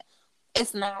not,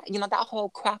 that whole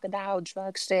crocodile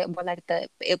drug shit where like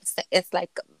it's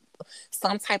like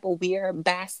some type of weird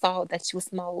bath salt that you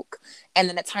smoke and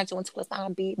then it turns you into a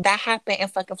zombie. That happened in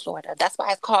fucking Florida. That's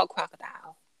why it's called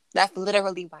crocodile. That's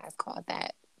literally why it's called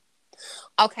that.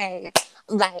 Okay,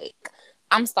 like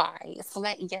I'm sorry. So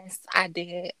like yes, I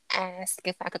did ask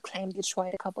if I could claim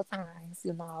Detroit a couple times.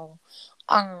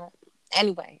 Um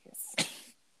anyways,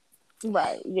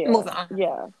 Right. Yeah. moving on.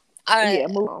 Yeah. Uh Yeah.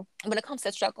 Move on. when it comes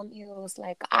to struggle meals,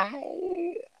 like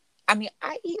I mean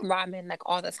I eat ramen like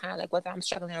all the time, like whether I'm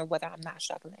struggling or whether I'm not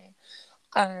struggling.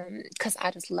 Because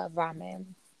I just love ramen.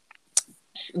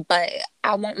 But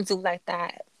I won't do like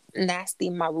that nasty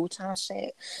maruchan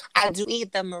shit. I do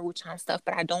eat the maruchan stuff,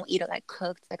 but I don't eat it like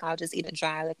cooked. Like I'll just eat it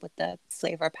dry, like with the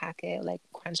flavor packet, like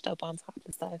crunched up on top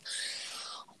and stuff.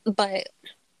 But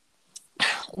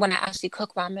when I actually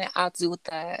cook ramen, I'll do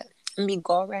the mi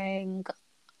goreng,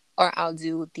 or I'll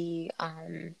do the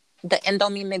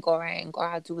Indomie mi goreng, or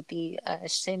I'll do the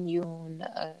shin yun,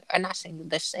 or not shin yun,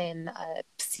 the shin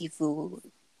seafood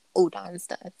udon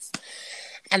stuff.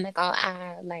 And like I'll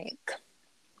add like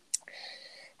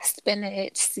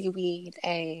spinach, seaweed,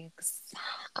 eggs,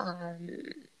 um,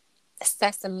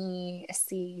 sesame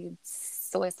seeds,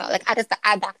 soy sauce. Like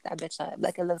I back that bitch up.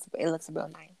 Like it looks real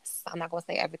nice. I'm not gonna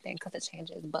say everything because it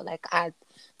changes, but like I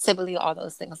typically all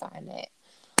those things are in it.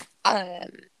 Um,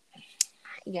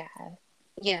 yeah,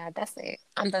 yeah, that's it.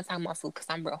 I'm done talking about food because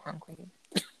I'm real hungry.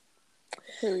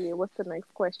 Period. What's the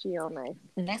next question on nice?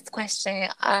 Next question.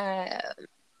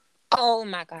 Oh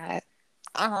my god.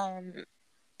 Um,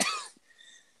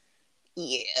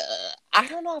 yeah, I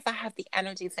don't know if I have the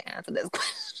energy to answer this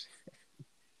question.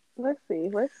 Let's see.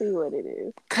 Let's see what it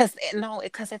is. Because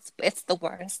it's the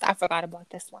worst. I forgot about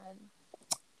this one.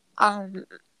 Um.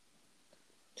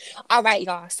 All right,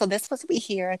 y'all. So this was We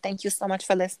Here. Thank you so much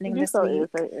for listening You this so week.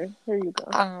 irritating. Here you go.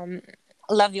 Um.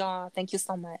 Love y'all. Thank you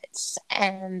so much.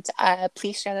 And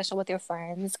please share the show with your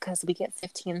friends because we get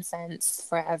 15 cents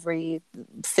for every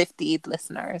 50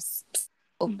 listeners.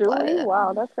 So, Do we?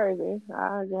 Wow, that's crazy.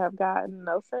 I have gotten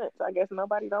no sense. I guess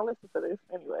nobody don't listen to this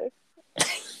anyway.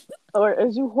 Or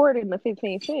is you hoarding the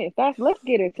 15 cents? Let's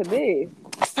get into this.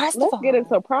 first of Let's get all,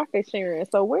 into profit sharing.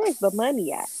 So where's the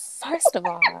money at? First of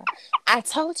all, I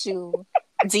told you,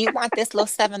 do you want this little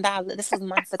 $7? This was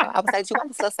months ago. I was like, do you want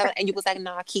this little seven? And you was like,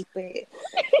 nah, keep it.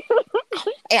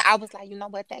 And I was like, you know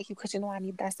what? Thank you, because you know I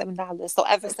need that $7. So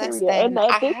ever since Period. And then,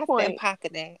 at I this have been point,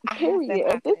 pocketing. I have been period.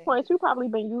 At this pocketing. point, you probably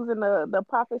been using the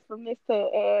profits from this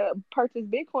to purchase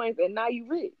bitcoins, and now you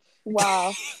rich.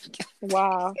 Wow,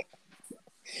 wow,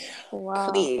 wow.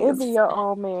 It be Please. your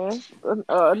own man.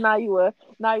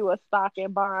 Now you a stock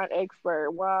and bond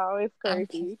expert. Wow, it's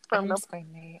crazy. From I'm the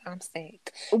screaming. I'm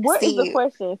sick. what is the See,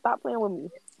 question? Stop playing with me.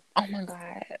 oh my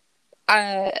God.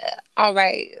 Uh, all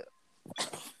right.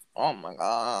 Oh my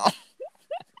God.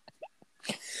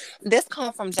 This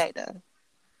come from Jada.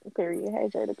 Period. Hey,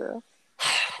 Jada girl.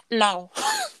 No,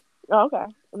 Oh, okay.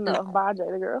 No, no. bye,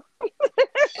 Jada girl.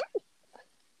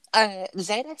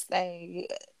 Jada say,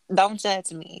 "Don't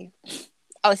judge me."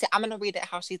 Oh, see, I'm gonna read it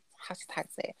how she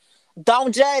types it.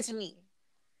 Don't judge me,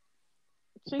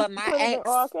 She but my put it in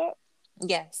all ex, caps.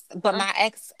 yes, but Uh, my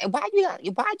ex. Why you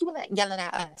yelling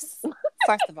at us?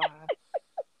 First of all,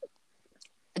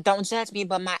 don't judge me,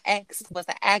 but my ex was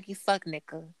an Aggie fuck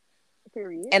nigga,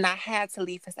 period. and I had to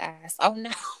leave his ass. Oh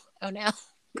no, oh no,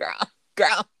 girl,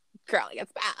 girl, girl,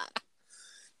 it's bad.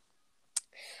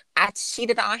 I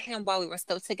cheated on him while we were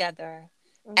still together.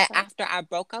 And Okay. after I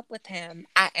broke up with him,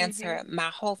 I Mhm. entered my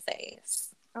whole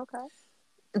phase. Okay.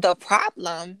 The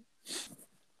problem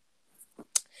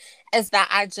is that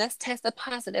I just tested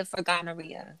positive for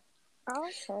gonorrhea.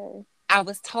 Okay. I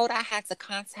was told I had to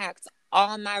contact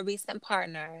all my recent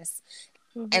partners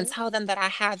and Mhm. tell them that I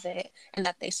have it and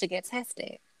that they should get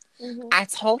tested. Mhm. I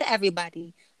told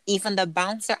everybody, even the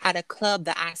bouncer at a club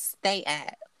that I stay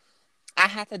at, I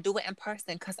had to do it in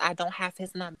person because I don't have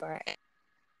his number.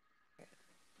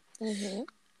 Mhm.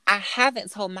 I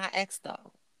haven't told my ex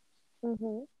though.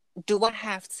 Mhm. Do I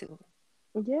have to?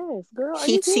 Yes, girl. Are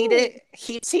He you good? cheated.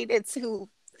 He cheated too.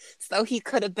 So he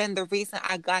could have been the reason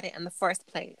I got it in the first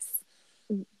place.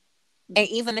 And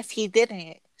even if he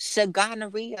didn't, should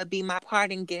gonorrhea be my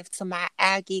parting gift to my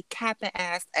Aggie capping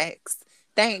ass ex?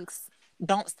 Thanks.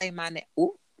 Don't say my name.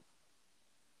 Ooh.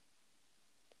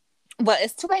 Well,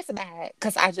 it's too late for that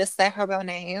because I just said her real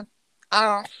name.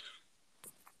 Um,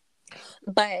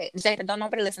 but Jada, don't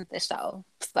nobody listen to this show,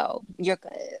 so you're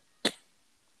good.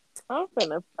 I'm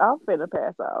finna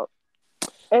pass out.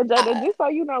 And Jada, Uh, just so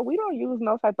you know, we don't use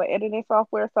no type of editing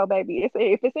software. So, baby, it's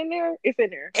if it's in there, it's in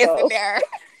there. it's in So, there.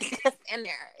 It's in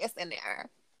there. It's in there.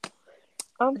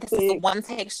 I'm This is a sick. one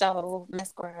take show,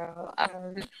 Miss Girl.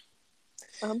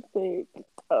 I'm sick.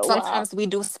 Oh wow. Sometimes we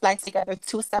do splice together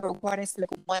two separate recordings to make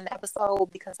one episode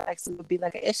because like so it would be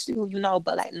like an issue,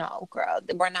 but like no, girl,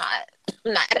 we're not.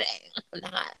 I'm not editing.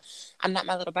 I'm not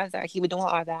my little brother. He would doing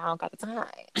all that. I don't got the time.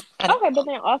 I don't. Okay, but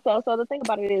then also, so the thing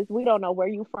about it is, we don't know where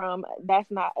you from. That's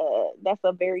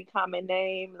a very common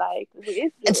name. Like,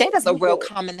 it's good. Jada's a You real good.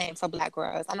 common name for black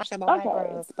girls. I'm not sure about white Okay.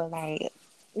 girls, but like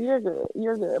You're good.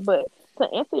 You're good. But to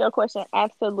answer your question,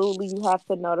 absolutely, you have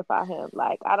to notify him.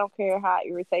 Like, I don't care how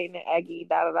irritating and aggy,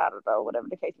 da da da da da, whatever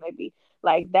the case may be.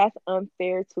 Like, that's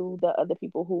unfair to the other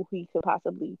people who he could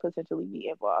possibly potentially be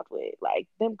involved with. Like,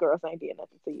 them girls ain't did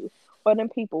nothing to you, or them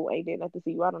people ain't did nothing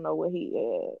to you. I don't know what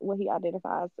he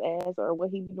identifies as or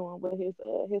what he be doing with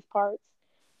his parts.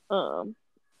 Um,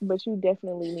 but you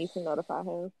definitely need to notify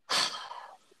him.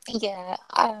 yeah.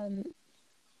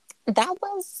 That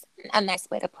was a nice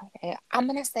way to put it. I'm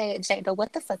gonna say, Jada,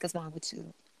 what the fuck is wrong with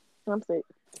you? I'm sick.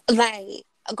 Like,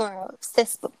 girl,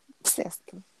 sister.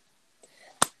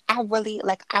 I really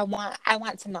like. I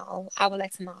want to know. I would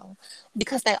like to know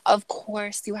because, like, of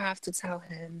course, you have to tell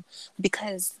him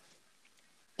because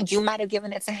you might have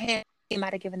given it to him. He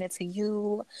might have given it to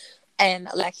you, and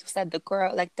like you said, the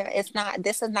girl. Like, there. It's not.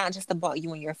 This is not just about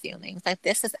you and your feelings. Like,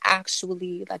 this is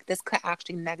actually like this could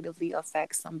actually negatively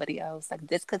affect somebody else. Like,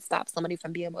 this could stop somebody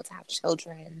from being able to have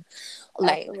children.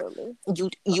 Like, Absolutely.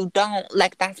 you don't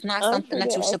like. That's not something that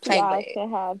Untreated you should play STIs with. can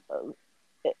have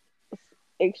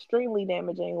e- extremely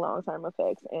damaging long term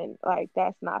effects, and like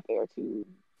that's not fair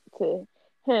to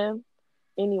him.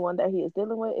 Anyone that he is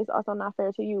dealing with is also not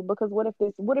fair to you because what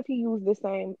if he used this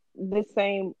same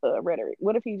rhetoric?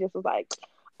 What if he just was like,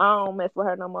 I don't mess with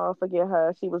her no more, forget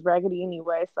her, she was raggedy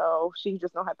anyway, so she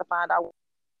just gonna have to find out.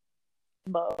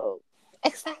 But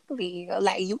Exactly.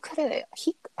 Like you could have.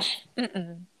 He.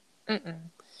 Mm-mm. Mm-mm.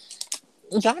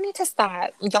 Y'all need to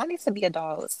stop. Y'all need to be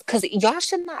adults. Because y'all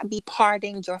should not be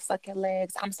parting your fucking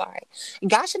legs. I'm sorry.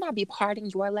 Y'all should not be parting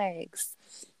your legs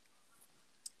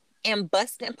and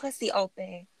busting pussy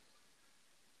open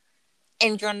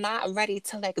and you're not ready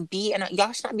to like be in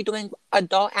y'all should not be doing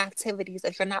adult activities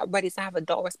if you're not ready to have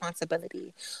adult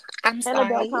responsibility. I'm And adult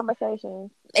sorry.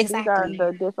 conversations. These are Exactly.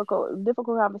 the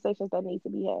difficult conversations that need to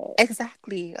be had.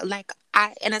 Exactly. Like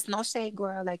I and it's no shade,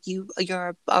 girl. Like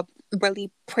you're a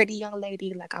really pretty young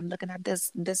lady. Like I'm looking at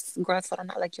this girl's photo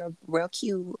now. Like you're real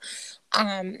cute.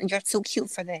 You're too cute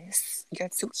for this. You're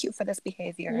too cute for this You're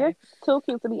behavior. too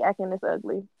cute to be acting this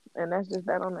ugly. And that's just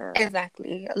that on that.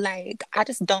 Exactly. Like I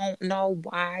just don't know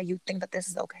why you think that this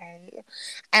is okay.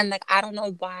 And like I don't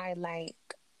know why like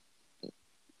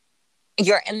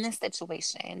you're in this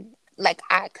situation. Like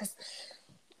cause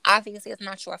obviously it's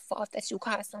not your fault that you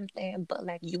caused something, but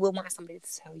like you would want somebody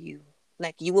to tell you.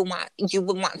 Like you would want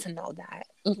to know that.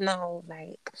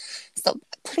 Like so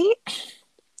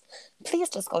please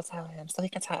just go tell him so he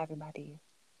can tell everybody.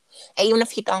 And even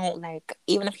if he don't,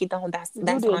 You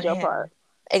that's did on your part. him.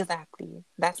 Exactly.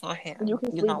 That's on You him.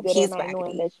 can sleep good at He's night knowing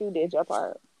raggedy. that you did your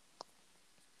part.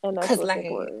 And that's Cause what's like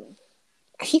important.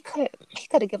 he could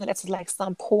have given it to like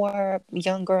some poor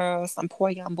young girl, some poor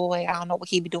young boy. I don't know what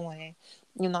he'd be doing.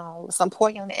 Some poor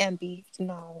young MB,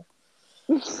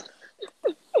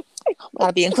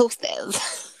 gotta be inclusive.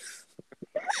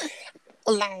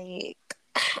 Like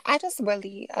I just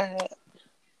really I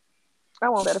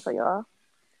want better for y'all.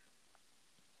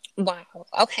 wow.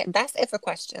 Okay, that's it for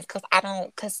questions. Cause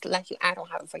like you I don't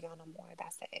have it for y'all no more.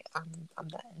 That's it. I'm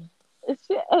done.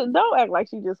 Don't act like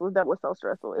she just was that was so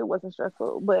stressful. It wasn't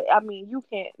stressful, but I mean, you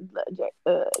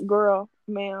can't, girl,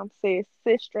 ma'am,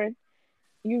 sister.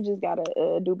 You just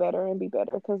gotta do better and be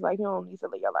better because like you don't need to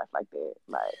live your life like that.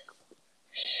 Like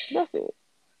that's it.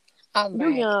 All You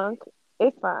right. young,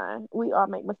 it's fine. We all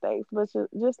make mistakes, but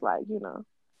just like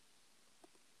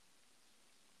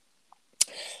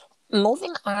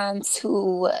Moving on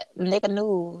to nigga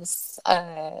news.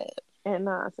 and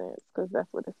nonsense because that's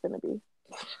what it's gonna be.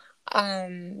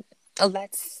 Um,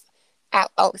 let's.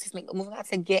 Excuse me. Moving on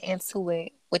to get into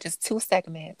it, which is two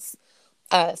segments.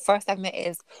 First segment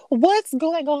is what's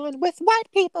going on with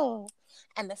white people,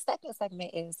 and the second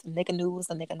segment is nigga news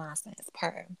and nigga nonsense.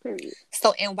 Per. Period.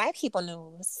 So in white people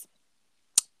news,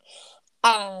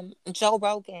 Joe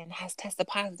Rogan has tested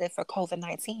positive for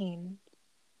COVID-19.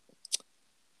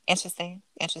 Interesting,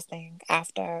 interesting.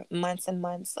 After months and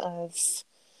months of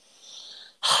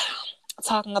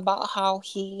talking about how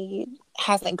he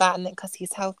hasn't gotten it because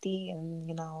he's healthy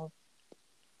and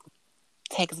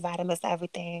takes vitamins,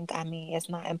 everything. I mean, it's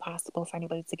not impossible for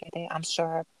anybody to get it. I'm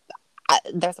sure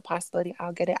there's a possibility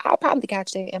I'll get it. I'll probably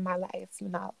catch it in my life.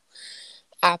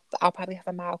 I'll probably have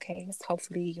a mild case.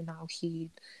 Hopefully, he,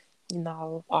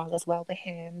 all is well with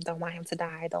him. Don't want him to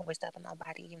die. Don't wish that on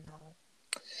nobody.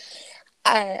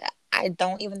 I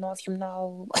don't even know if you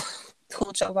know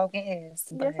who Joe Rogan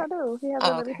is, Yes, I but do. He has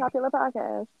a oh, really okay. popular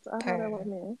podcast. I know that Per,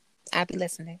 one. I be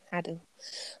listening. I do.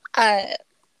 Uh,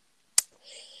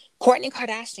 Kourtney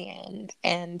Kardashian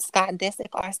and Scott Disick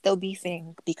are still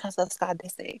beefing because of Scott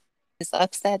Disick. Is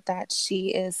upset that she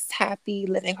is happy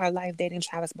living her life dating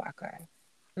Travis Barker,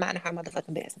 minding her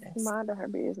motherfucking business. Mind her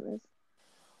business.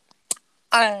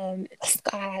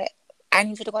 Scott, I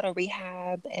need you to go to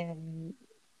rehab and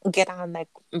get on like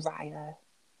Raya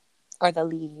or the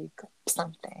League,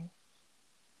 something.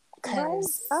 Right? I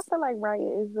Cause feel like Riot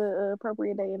is the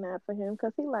appropriate dating app for him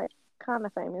because he like kind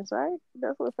of famous, right?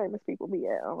 That's what famous people be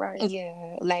at on Riot.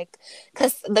 yeah, like,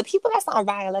 cause the people that's on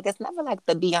Raya, like, it's never like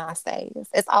the Beyonces.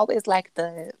 It's always like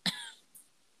the.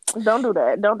 Don't do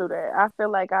that. Don't do that. I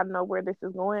feel like I know where this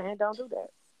is going, and don't do that.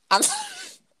 I'm,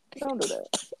 Don't do that.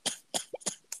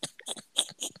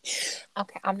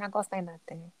 okay, I'm not gonna say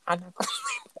nothing. I'm not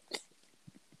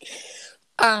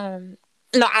gonna.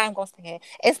 No, I am gonna say it.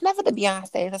 It's never the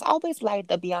Beyonces. It's always like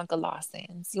the Bianca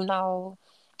Lawsons.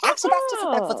 Actually, that's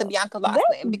disrespectful to Uh-uh. Bianca That's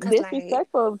Lawson because like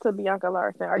disrespectful to Bianca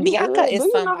Larson. Are you Bianca good? Do is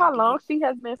you know how long somebody. she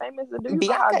has been famous? And do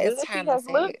you know how Bianca is good she has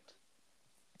talented. looked?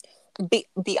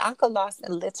 Bianca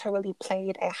Lawson literally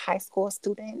played a high school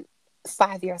student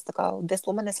 5 years ago. This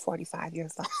woman is 45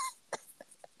 years old.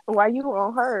 Why you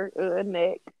on her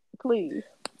neck? Please.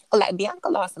 Like Bianca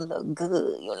Lawson looked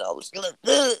good, she looked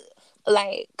good.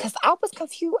 Like, cause I was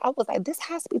confused. I was like, this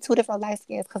has to be two different light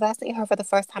skins. Cause I seen her for the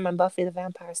first time in Buffy the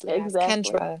Vampire Slayer as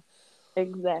Exactly. Kendra,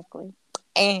 Exactly.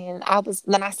 and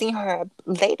then I seen her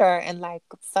later and like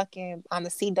fucking on the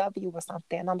CW or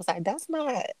something. And I was like, that's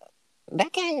not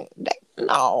that can't that,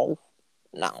 no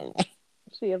no.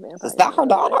 She a Is vampire that her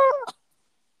daughter?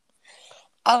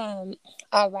 anyway.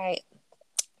 All right.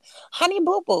 Honey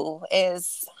Boo Boo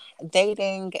is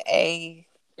dating a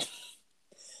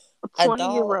 20-year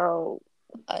adult old.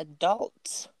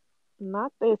 adult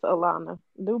Not this, Alana.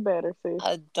 Do better, sis.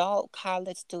 adult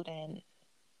college student.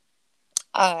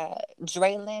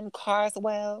 Draylon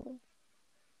Carswell.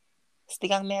 It's the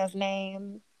young man's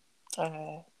name.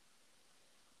 Uh,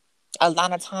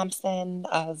 Alana Thompson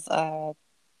of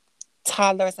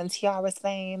Toddlers and Tiaras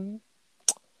fame,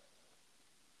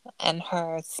 and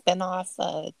her spinoff,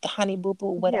 the Honey Boo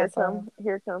Boo, whatever.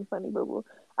 Here comes Honey Boo Boo.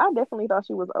 I definitely thought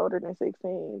she was older than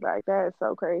 16. Like that's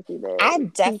so crazy I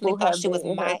that definitely people thought have she was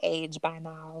my age by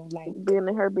now. Like, been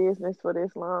in her business for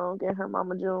this long, and her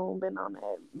mama June been on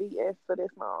that BS for this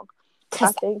long. I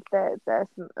cause think that's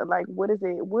like, what is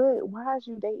it? What? Why is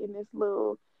you dating this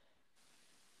little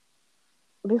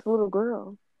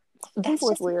girl? that's People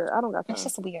is just weird. I don't got that's time.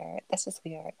 just weird. That's just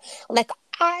weird. Like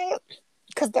I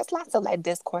because there's lots of like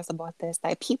discourse about this.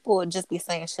 Like people would just be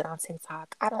saying shit on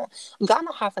TikTok. I don't y'all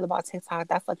know how I feel about TikTok,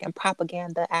 that fucking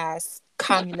propaganda ass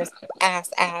communist ass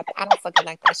app. I don't fucking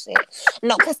like that shit.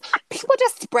 No, because people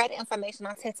just spread information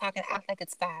on TikTok and act like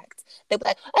it's fact. They be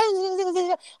like,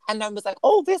 and then was like,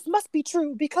 oh, this must be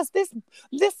true because this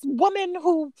woman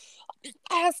who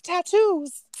has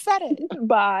tattoos said it.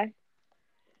 Bye.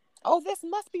 Oh, this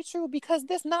must be true because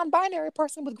this non-binary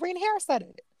person with green hair said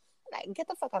it. Like, get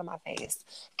the fuck out of my face.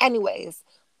 Anyways,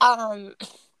 um,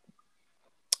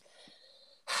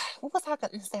 what was I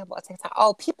going to say about TikTok?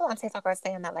 Oh, people on TikTok are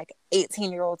saying that like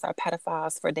 18-year-olds are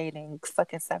pedophiles for dating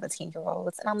fucking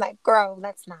 17-year-olds, and I'm like, girl,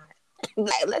 let's not.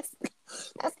 Like,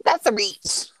 that's a reach.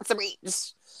 That's a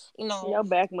reach. You know, Your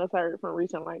back must hurt from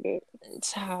reaching like that.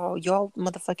 child, your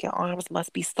motherfucking arms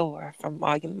must be sore from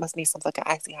you must need some fucking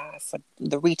icy hot for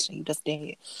the reaching you just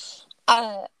did.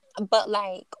 Uh, but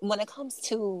like when it comes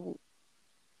to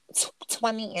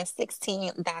 20 and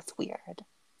 16, that's weird.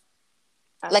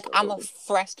 Like I'm a Absolutely.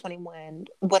 fresh 21.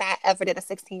 Would I ever date a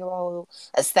 16-year-old,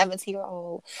 a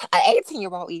 17-year-old, an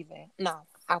 18-year-old even? No,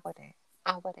 I wouldn't.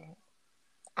 I wouldn't.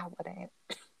 I wouldn't.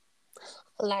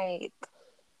 Like,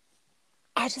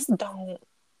 I just don't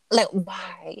like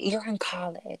why? You're in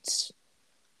college.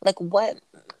 Like what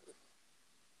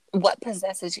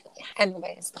possesses you?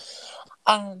 Anyways,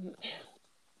 um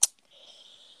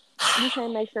You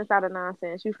can't make sense out of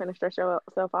nonsense. You finna stress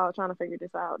yourself out trying to figure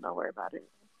this out. Don't worry about it.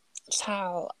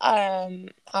 child,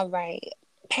 all right.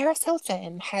 Paris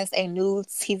Hilton has a new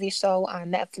TV show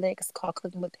on Netflix called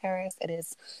Cooking with Paris. It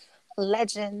is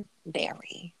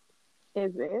legendary.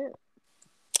 Is it?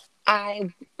 I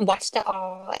watched it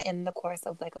all in the course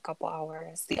of like a couple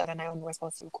hours the other night when we were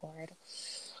supposed to record.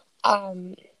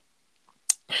 Um,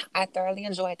 I thoroughly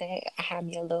enjoyed it. I had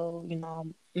me a little,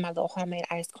 my little homemade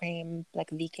ice cream, like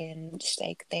vegan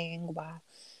shake thing while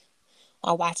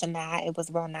watching that. It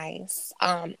was real nice.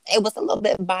 It was a little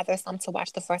bit bothersome to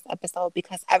watch the first episode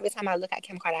because every time I look at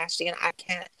Kim Kardashian,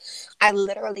 I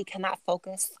literally cannot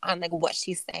focus on like what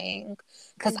she's saying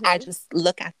because I Mhm. just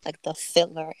look at like the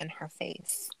filler in her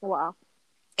face Wow.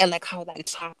 and like how like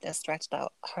chopped and stretched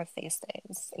out her face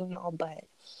is, but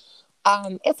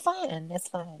it's fun. It's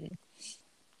fun.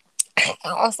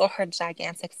 And also her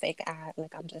gigantic fake ad,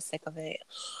 like I'm just sick of it.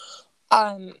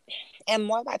 Um, and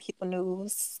more white people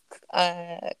news.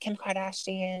 Kim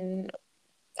Kardashian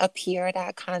appeared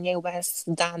at Kanye West's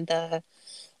Donda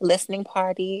listening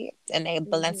party in a Mhm.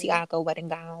 Balenciaga wedding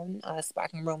gown,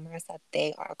 sparking rumors that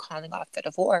they are calling off the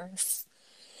divorce.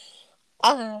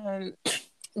 Um,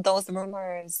 those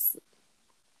rumors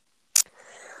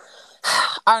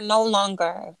are no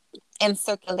longer in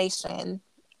circulation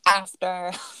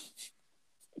after.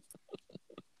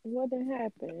 What did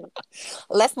happen?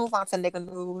 Let's move on to nigga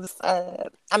news.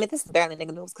 I mean, this is barely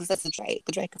nigga news because this is Drake.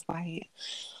 Drake is white.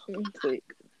 I'm sick.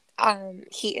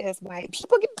 He is white.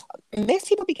 Mixed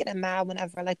people be getting mad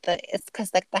whenever like it's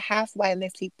because like the half white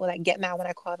mixed people like get mad when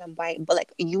I call them white, but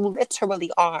like you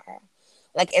literally are.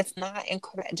 Like it's not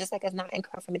incorrect. Just like it's not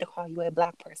incorrect for me to call you a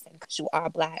black person because you are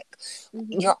black.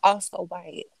 Mhm. You're also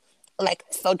white. Like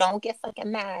so, don't get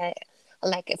fucking mad.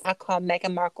 Like if I call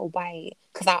Meghan Markle white,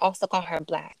 because I also call her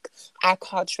black. I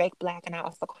call Drake black, and I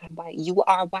also call him white. You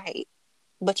are white,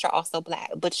 but you're also black.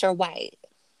 But you're white.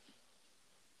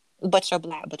 But you're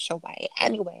black. But you're white.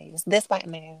 Anyways, this white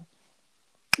man.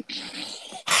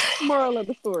 Moral of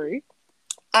the story.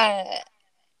 Uh,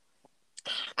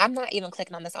 I'm not even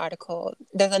clicking on this article.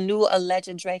 There's a new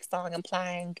alleged Drake song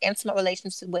implying intimate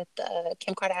relationship with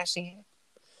Kim Kardashian.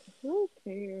 Who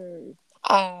cares?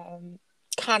 Um,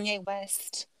 Kanye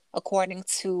West, according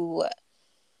to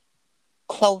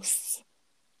close,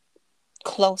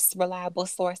 reliable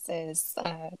sources,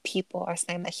 people are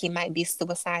saying that he might be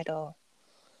suicidal.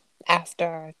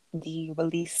 after the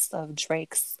release of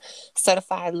Drake's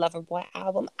Certified Lover Boy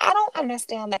album. I don't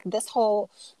understand like this whole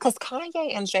because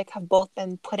Kanye and Drake have both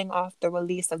been putting off the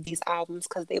release of these albums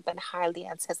because they've been highly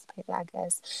anticipated, I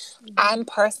guess. Mm-hmm. I'm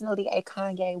personally a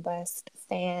Kanye West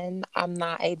fan. I'm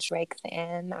not a Drake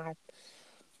fan.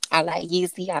 I like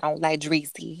Yeezy. I don't like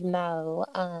Dreezy. No.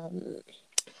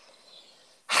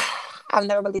 I've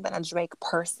never really been a Drake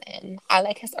person. I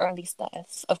like his early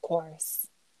stuff, of course.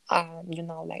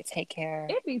 Like Take Care.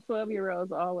 It be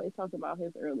 12-year-olds always talk about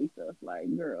his early stuff.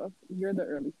 Like, girl, you're the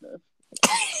early stuff.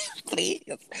 Please.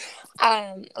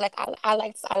 I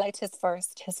liked his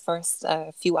first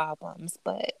few albums,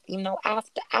 but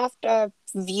after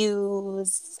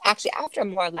Views, actually after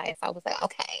More Life, I was like,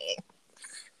 okay,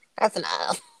 that's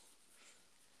enough.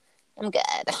 I'm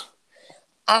good.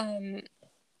 Um,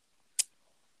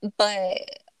 but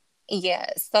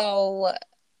yeah, so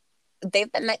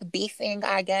they've been like beefing,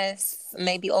 I guess,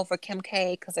 maybe over Kim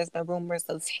K because there's been rumors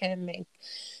of him and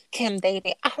Kim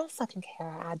dating. I don't fucking care.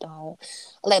 I don't.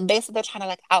 Like basically they're trying to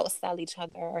like outsell each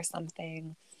other or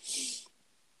something.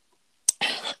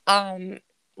 Um,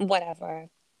 Whatever.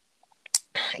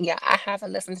 Yeah, I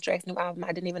haven't listened to Drake's new album.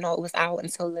 I didn't even know it was out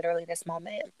until literally this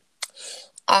moment.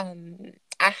 Um,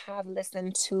 I have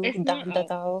listened to It's not Donda out.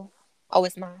 though. Oh,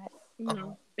 it's not. No,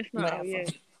 Oh, it's not out whatever.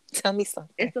 yet. Tell me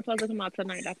something. It's supposed to come out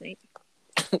tonight, I think.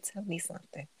 Tell me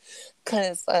something.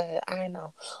 Cause I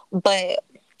know. But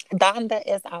Donda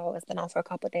is out. It's been out for a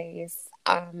couple days.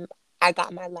 I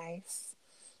Got My Life.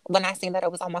 When I seen that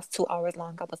it was almost 2 hours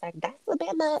long, I was like, that's a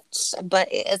bit much.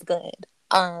 But it is good.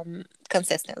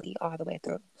 Consistently all the way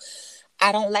through.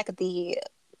 I don't like the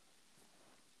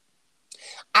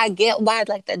I get why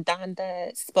like the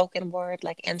Donda spoken word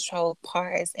like intro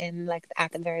part is in like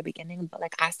at the very beginning, but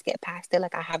like I skip past it.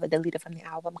 Like I have it deleted from the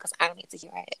album because I don't need to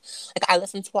hear it. Like I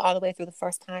listened to it all the way through the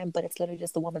first time, but it's literally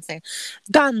just a woman saying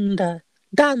Donda,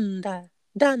 Donda,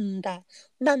 Donda,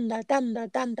 Donda,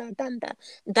 Donda, Donda, Donda,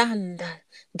 Donda,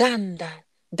 Donda,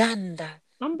 Donda,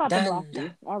 I'm about to block Donda.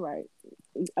 you. All right.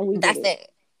 We get That's it. it.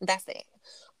 That's it.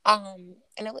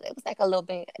 And it was like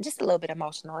just a little bit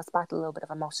emotional. It sparked a little bit of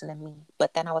emotion in me.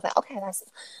 But then I was like, okay,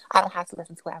 I don't have to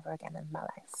listen to it ever again in my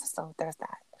life. So there's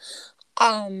that.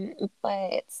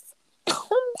 But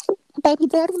baby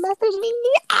daddy messaged me.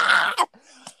 Ah,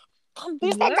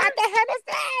 bitch, I What? got the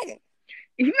Hennessy.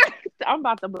 I'm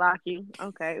about to block you.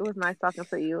 Okay. It was nice talking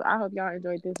to you. I hope y'all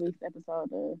enjoyed this week's episode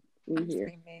of We I'm Here.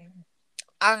 screaming.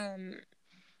 Um,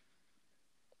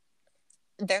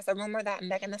 there's a rumor that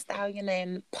Megan Thee Stallion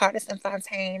and Partisan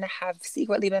Fontaine have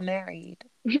secretly been married.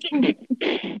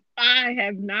 I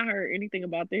have not heard anything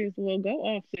about this. Well, go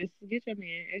off, sis. Get your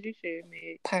man, as you should,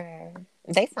 Meg.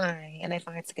 They fine and they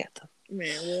fine together.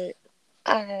 Man, what?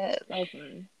 Uh, So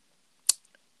fun.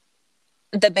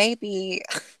 the baby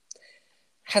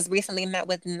has recently met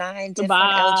with 9 different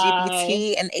Bye.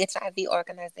 LGBT and HIV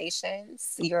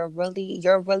organizations. You're really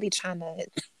trying to,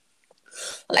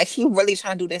 like, he really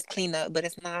trying to do this cleanup, but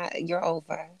it's not. You're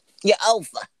over. You're over.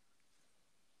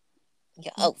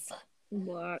 You're over.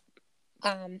 Block.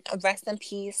 Rest in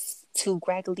peace to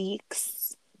Greg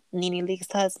Leaks, Nene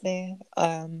Leaks' husband.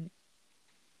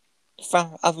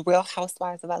 From of Real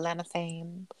Housewives of Atlanta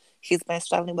fame. He's been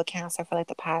struggling with cancer for like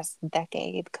the past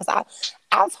decade. Because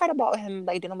I've heard about him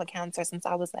like dealing with cancer since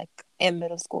I was like in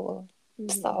middle school. Hmm.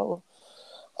 So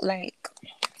like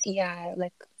yeah,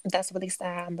 like that's really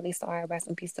sad. I'm really sorry. Rest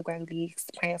in peace to Greg Leaks.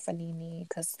 Praying for Nene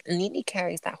because Nene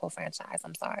carries that whole franchise.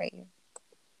 I'm sorry.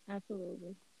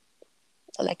 Absolutely.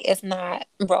 Like it's not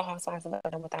Real Housewives of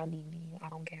Atlanta without Nene. I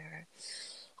don't care.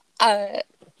 Uh,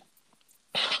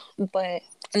 but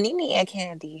Nene and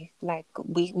Candy, like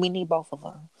we need both of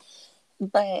them.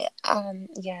 But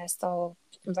yeah, so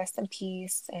rest in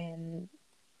peace and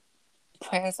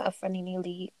prayers up for Nene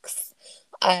Leaks.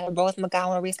 Rose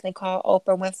McGowan recently called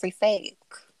Oprah Winfrey fake.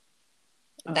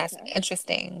 That's Okay.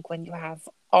 interesting when you have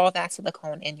all that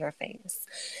silicone in your face.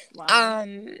 Wow.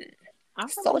 Um, I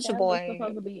feel like Soldier that was supposed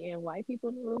Boy, to be in white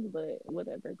people news, but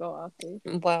whatever. Go off, sis.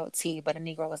 well, T, but a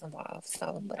Negro was involved,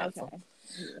 so whatever. Okay.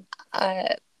 Yeah.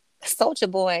 Uh, Soldier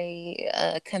Boy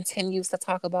continues to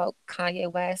talk about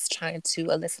Kanye West trying to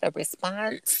elicit a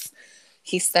response.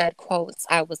 He said, quotes,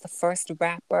 I was the first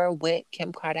rapper with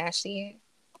Kim Kardashian.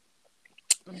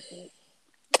 Okay.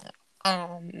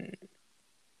 Um,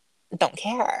 don't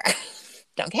care.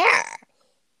 Don't care.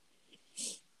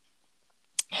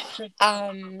 I'm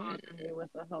on the Um, phone earlier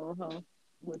with the whole ho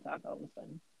with Taco was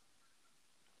funny.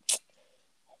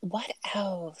 what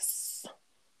else?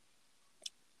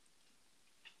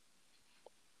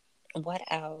 What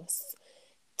else?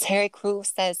 Terry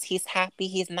Crews says he's happy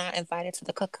he's not invited to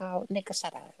the cookout. Nigga,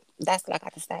 shut up. That's what I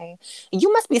got to say.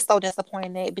 You must be so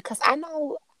disappointed because I'm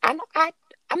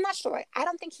not sure. I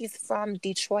don't think he's from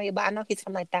Detroit, but I know he's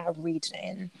from like that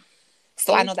region.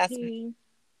 So Is he?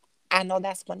 I know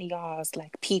that's one of y'all's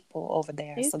like people over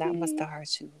there. Is So that must he? have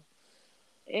hurt you.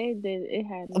 It did. It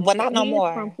had me Well, so. not no He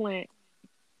is from more. Flint.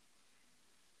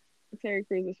 Terry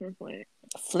Crews is from Flint.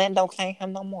 Flint don't claim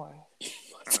him no more.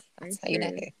 I'll I'm tell you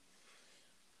that. sure.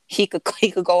 He could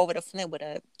go over to Flint with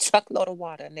a truckload of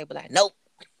water, and they'd be like, "Nope,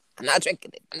 I'm not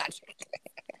drinking it. I'm not drinking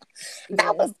it." That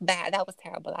Yeah. was bad. That was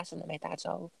terrible. I shouldn't have made that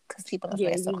joke because people in Yeah.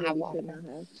 Flint still You don't have really should water.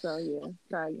 not have. So yeah.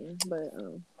 Try again. But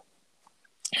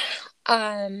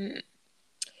Um.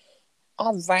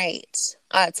 All right.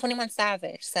 21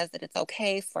 Savage says that it's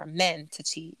okay for men to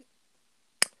cheat.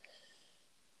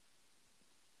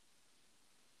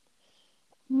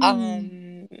 hmm.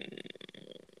 Um.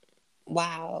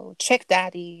 Wow. Trick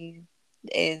Daddy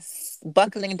is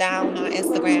buckling down on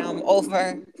Instagram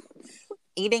over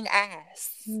eating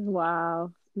ass.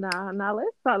 Wow. Now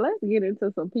let's talk. Let's get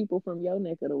into some people from your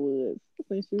neck of the woods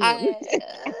since you want I to.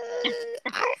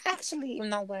 I actually, you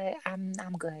know what? I'm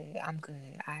good. I'm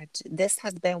good. This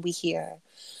has been we here.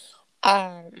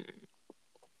 Um,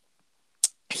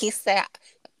 he said,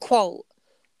 "quote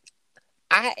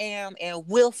I am and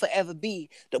will forever be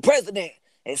the president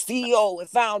and CEO and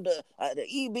founder of the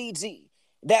EBG.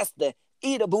 That's the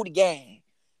Eat a Booty Gang."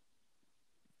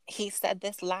 He said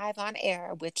this live on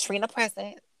air with Trina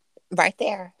present, right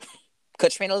there.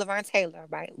 Katrina Laverne Taylor,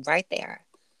 right there.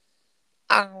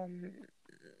 Um,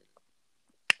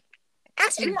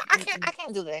 Actually, no, I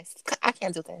can't do this. I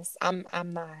can't do this. I'm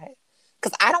not,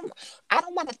 because I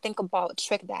don't want to think about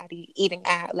Trick Daddy eating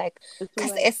at like, It's too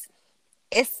because late.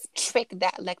 it's Trick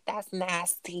that like that's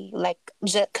nasty. Like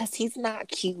just because he's not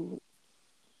cute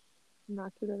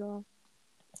Not cute at all.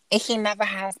 and he never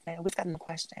has been. We've got a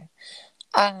question.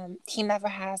 He never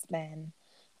has been.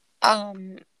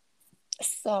 Um,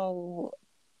 so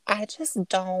I just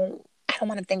don't. I don't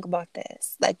want to think about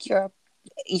this. Like you're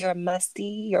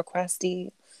musty. You're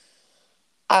crusty.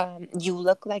 You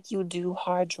look like you do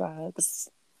hard drugs,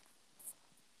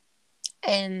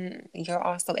 and you're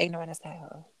also ignorant as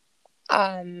hell.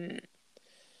 Um,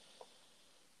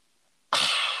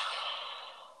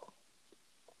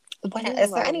 Being is there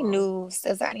right or any wrong? news?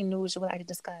 Is there any news you would like to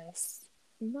discuss?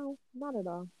 No, not at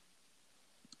all.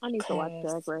 I need to watch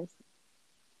Drag Cause, Race.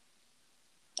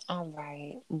 all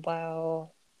right.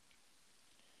 Well,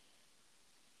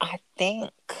 I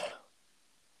think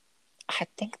I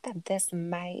think that this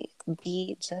might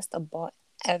be just about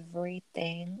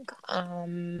everything.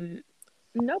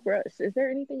 No brush. Is there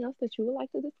anything else that you would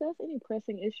like to discuss? Any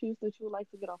pressing issues that you would like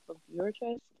to get off of your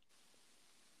chest?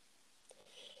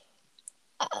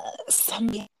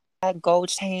 Somebody had gold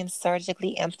chain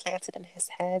surgically implanted in his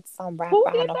head. Some Who rapper.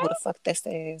 I don't did know who the that? fuck this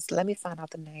is. Let me find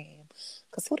out the name.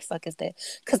 Cause who the fuck is that?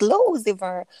 Cause Lil Uzi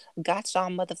Vert got y'all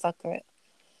motherfucker.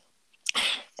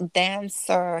 Damn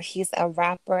sir, he's a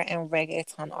rapper and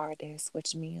reggaeton artist,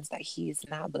 which means that he's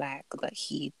not black, but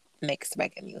he makes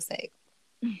reggae music.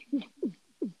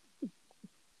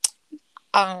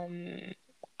 Um,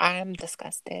 I'm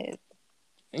disgusted.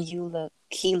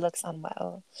 He looks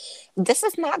unwell. This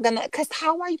is not gonna, cause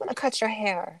how are you gonna cut your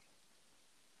hair?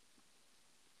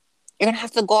 You're gonna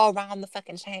have to go around the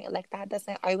fucking chain like that.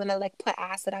 Doesn't? Are you gonna like put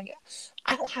acid on your?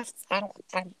 I don't have. I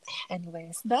don't.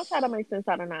 Anyways, Don't try to make sense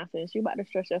out of nonsense. You about to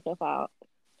stress yourself out.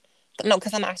 no,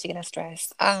 because I'm actually gonna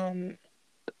stress.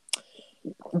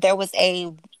 There was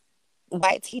a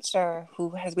white teacher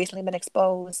who has recently been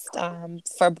exposed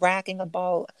for bragging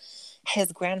about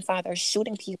his grandfather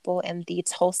shooting people in the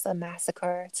Tulsa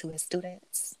massacre to his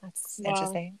students. That's Wow.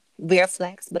 interesting. Weird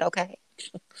flex, but okay.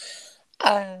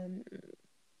 Um,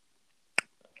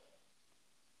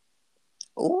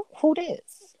 ooh, who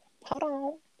this? Hold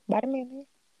on. Wait a minute.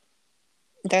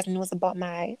 There's news about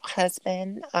my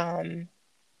husband. Tyler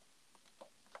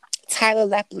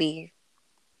Lepley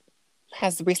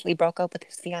has recently broke up with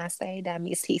his fiance. That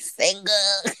means he's single.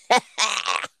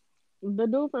 The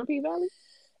dude from P Valley?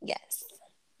 Yes.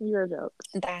 You're a joke.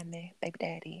 Diamond, baby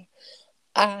daddy.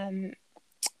 Um,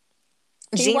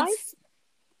 He white? Jeans,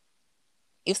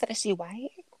 you said is she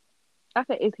white? I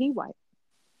said, is he white?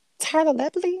 Tyler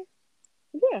Lepley?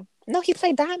 Yeah. No, he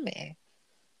played Diamond.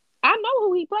 I know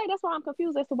who he played. That's why I'm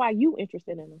confused as to why you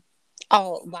interested in him.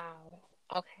 Oh, wow.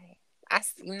 Okay.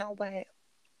 You know what?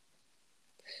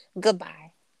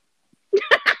 Goodbye.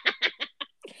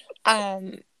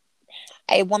 Um,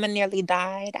 a woman nearly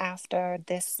died after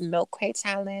this milk crate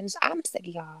challenge. I'm sick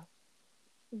of y'all.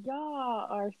 Y'all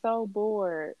are so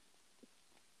bored.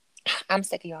 I'm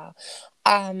sick of y'all.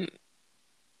 Um,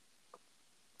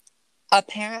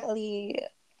 apparently,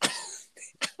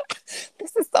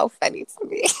 this is so funny to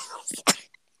me.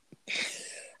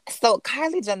 So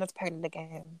Kylie Jenner's pregnant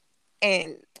again,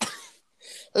 and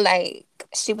like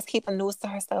she was keeping news to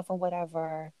herself and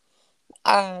whatever.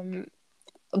 Um,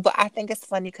 but I think it's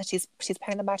funny because she's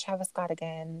pregnant by Travis Scott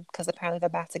again because apparently they're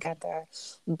back together.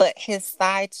 But his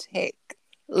side chick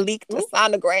leaked a Ooh,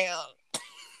 sonogram.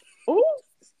 ooh,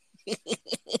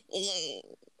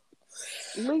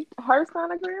 leaked her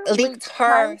sonogram, Leaked leaked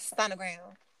her Kylie,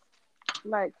 sonogram.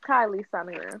 like Kylie's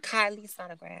sonogram. Kylie's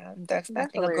sonogram. They're That's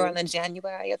expecting a girl hilarious. in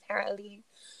January, apparently.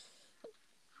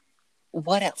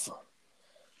 Whatever.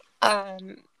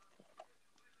 Um,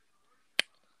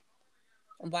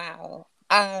 wow.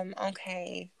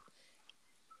 Okay.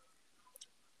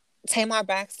 Tamar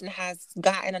Braxton has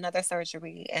gotten another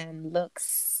surgery and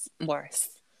looks worse.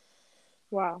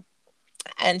 Wow.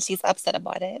 And she's upset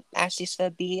about it, as she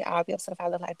should be. I'll be upset if I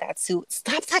look like that too.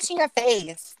 Stop touching your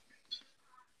face.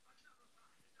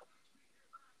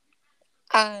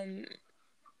 Um,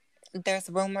 there's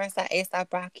rumors that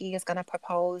A$AP Rocky is gonna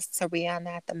propose to Rihanna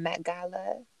at the Met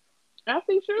Gala. I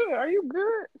see. Sure. Are you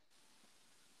good?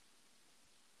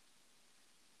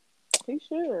 He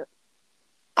should.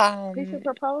 He Um, should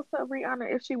propose to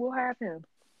Rihanna if she will have him.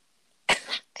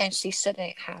 and she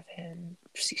shouldn't have him.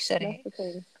 She That's shouldn't. the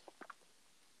thing.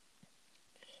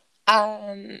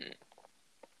 Um,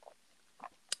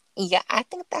 yeah, I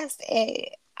think that's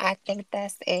it. I think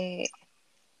that's it.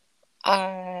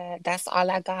 That's all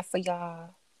I got for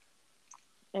y'all.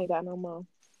 Ain't got no more.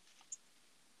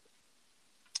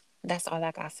 That's all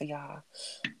I got for y'all.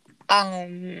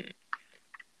 Um,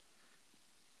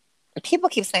 people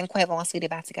keep saying Quavo and Sweetie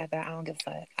back together. I don't give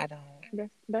a fuck. I don't.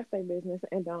 That's their business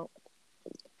and don't.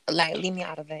 Like, leave me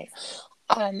out of it.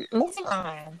 Moving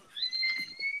on.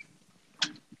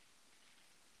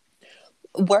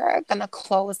 We're gonna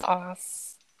close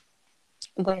off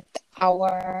with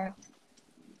our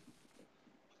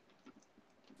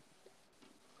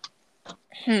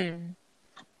hmm.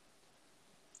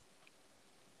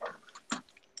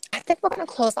 I think we're gonna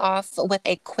close off with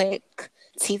a quick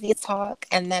TV talk,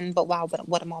 and then, but wow,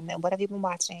 what a moment! What have you been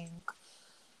watching?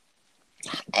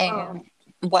 And Um,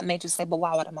 what made you say, but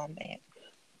wow, what a moment?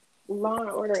 Law and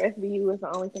Order SVU is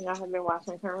the only thing I have been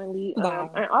watching currently.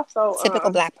 Wow, And also, typical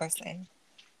Black person.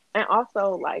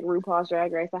 like RuPaul's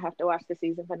Drag Race. I have to watch the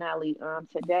season finale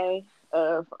today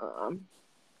of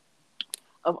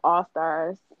All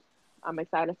Stars. I'm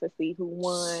excited to see who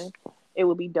won. It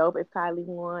would be dope if Kylie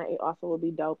won. It also would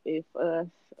be dope if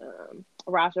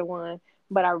Raja won.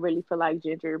 But I really feel like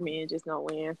Ginger Men just gonna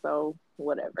win, so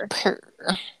whatever. Purr.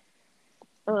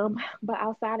 But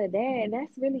outside of that,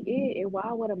 that's really it. And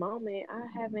wow, what a moment! I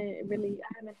haven't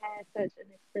had such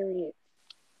an experience.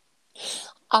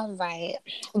 All right.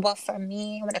 Well, for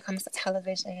me, when it comes to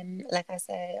television, like I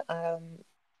said,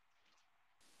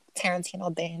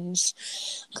 Tarantino binge,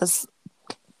 because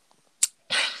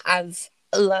I've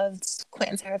loved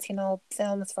Quentin Tarantino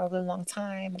films for a really long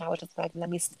time, and I was just like, let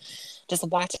me just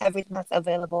watch everything that's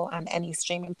available on any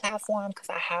streaming platform because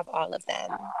I have all of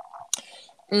them.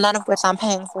 None of which I'm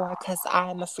paying for because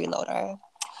I'm a freeloader.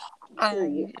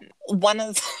 Period. Um, one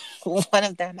of one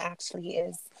of them actually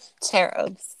is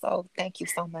Cherubs, so thank you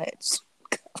so much.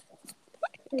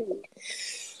 Period.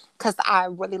 Because I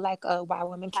really like Why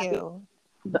Women Happy. Kill.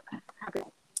 Happy.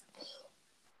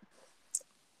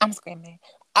 I'm screaming.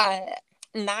 Uh,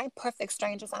 Nine Perfect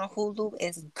Strangers on Hulu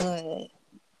is good.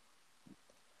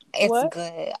 It's What?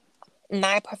 good.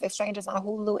 Nine Perfect Strangers on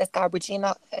Hulu. It's got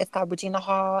Regina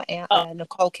Hall and Oh,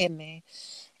 Nicole Kidman.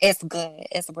 It's good.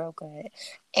 It's real good.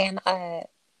 And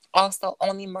also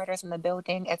Only Murders in the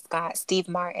Building. It's got Steve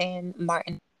Martin.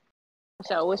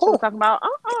 show. What she was Whew, talking about?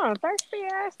 Thirsty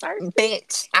ass, thirsty.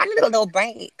 bitch. I need a little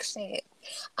break. Shit.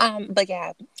 But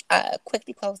yeah,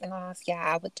 quickly closing off, yeah,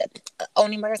 I would just,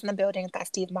 Only Murders in the Building got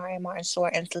Steve Martin, Martin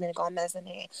Short, and Selena Gomez in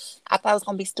it. I thought it was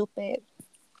gonna be stupid,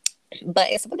 but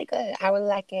it's really good. I really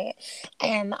like it.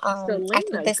 And I think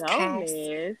Selena this cast,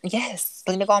 Gomez. yes,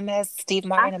 Selena Gomez, Steve I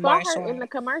Martin, and saw Martin her in Short. the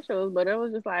commercials, but it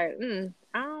was just like,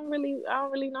 I don't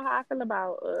really know how I feel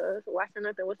about watching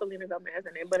nothing with Selena Gomez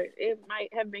in it. But it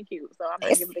might have been cute, so I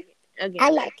might It's give it again I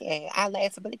today. like it. I like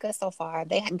it's really good so far.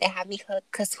 They have me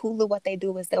hooked because Hulu, what they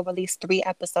do is they'll release 3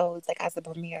 episodes like as a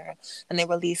premiere, and they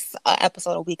release an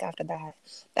episode a week after that.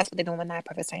 That's what they're doing with Nine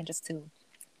Perfect Strangers too.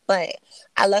 But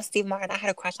I love Steve Martin. I had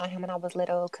a crush on him when I was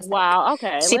little because like Wow.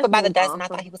 Okay, Sheep let's by the move Dozen, on I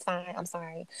thought from. he was fine. I'm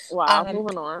sorry. Wow, Um,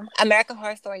 moving on. American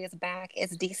Horror Story is back.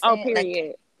 It's Oh, decent. Like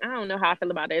period. I don't know how I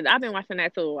feel about it. I've been watching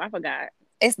that too. I forgot.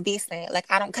 It's decent. Like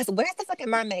I don't, cause where's the fucking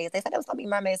mermaids? They said it was gonna be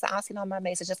mermaids. I don't see no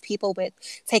mermaids. It's just people with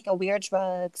taking weird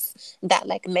drugs that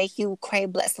like make you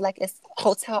crave blood. So like it's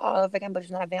hotel all over again, but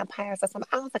it's not vampires or something.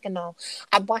 I don't fucking know.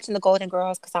 I'm watching the Golden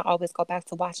Girls because I always go back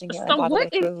to watching it So like all the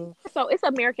what way is through. so it's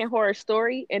American Horror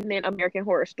Story and then American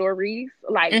Horror Stories.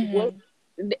 Like what? Hmm.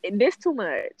 This too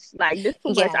much. Like this too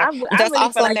much. Yeah, I there's really feel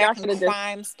also like y'all American should have just.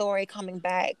 Crime Story coming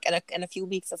back in a few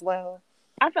weeks as well.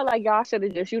 I feel like y'all should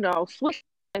have just switched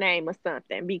the name or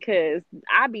something because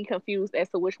I'd be confused as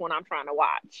to which one I'm trying to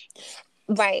watch.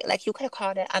 Right, like you could have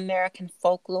called it American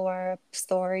Folklore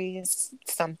Stories,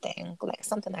 something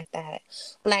like that.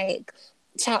 Like,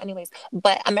 child, anyways.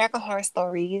 But American Horror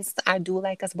Stories, I do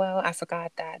like as well. I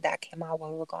forgot that that came out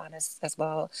while we were gone as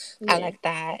well. I Yeah. like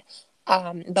that.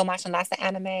 Don't watch lots of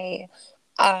anime.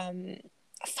 Um,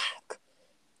 fuck.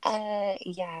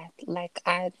 Yeah, like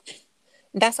I.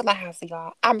 That's all I have for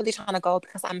y'all. I'm really trying to go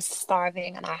because I'm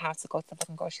starving and I have to go to the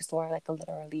fucking grocery store like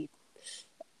literally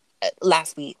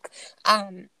last week.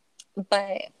 Um,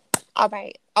 but all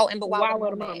right. Oh, and but Wild with a Wow,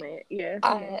 what a Moment. moment. Yeah,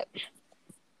 come on. Uh,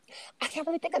 I can't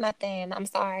really think of nothing. I'm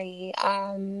sorry.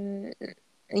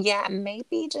 Yeah,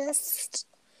 maybe just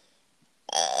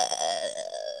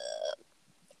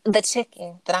the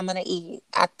chicken that I'm gonna eat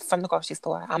from the grocery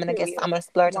store. Period. I'm gonna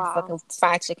splurge on Wow. fucking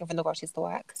fried chicken from the grocery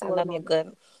store because I What a love me a moment.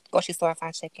 good grocery store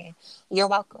fried chicken. You're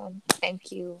welcome.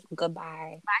 Thank you.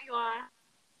 Goodbye. Bye, y'all.